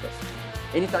crossing with us.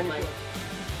 Anytime you feel.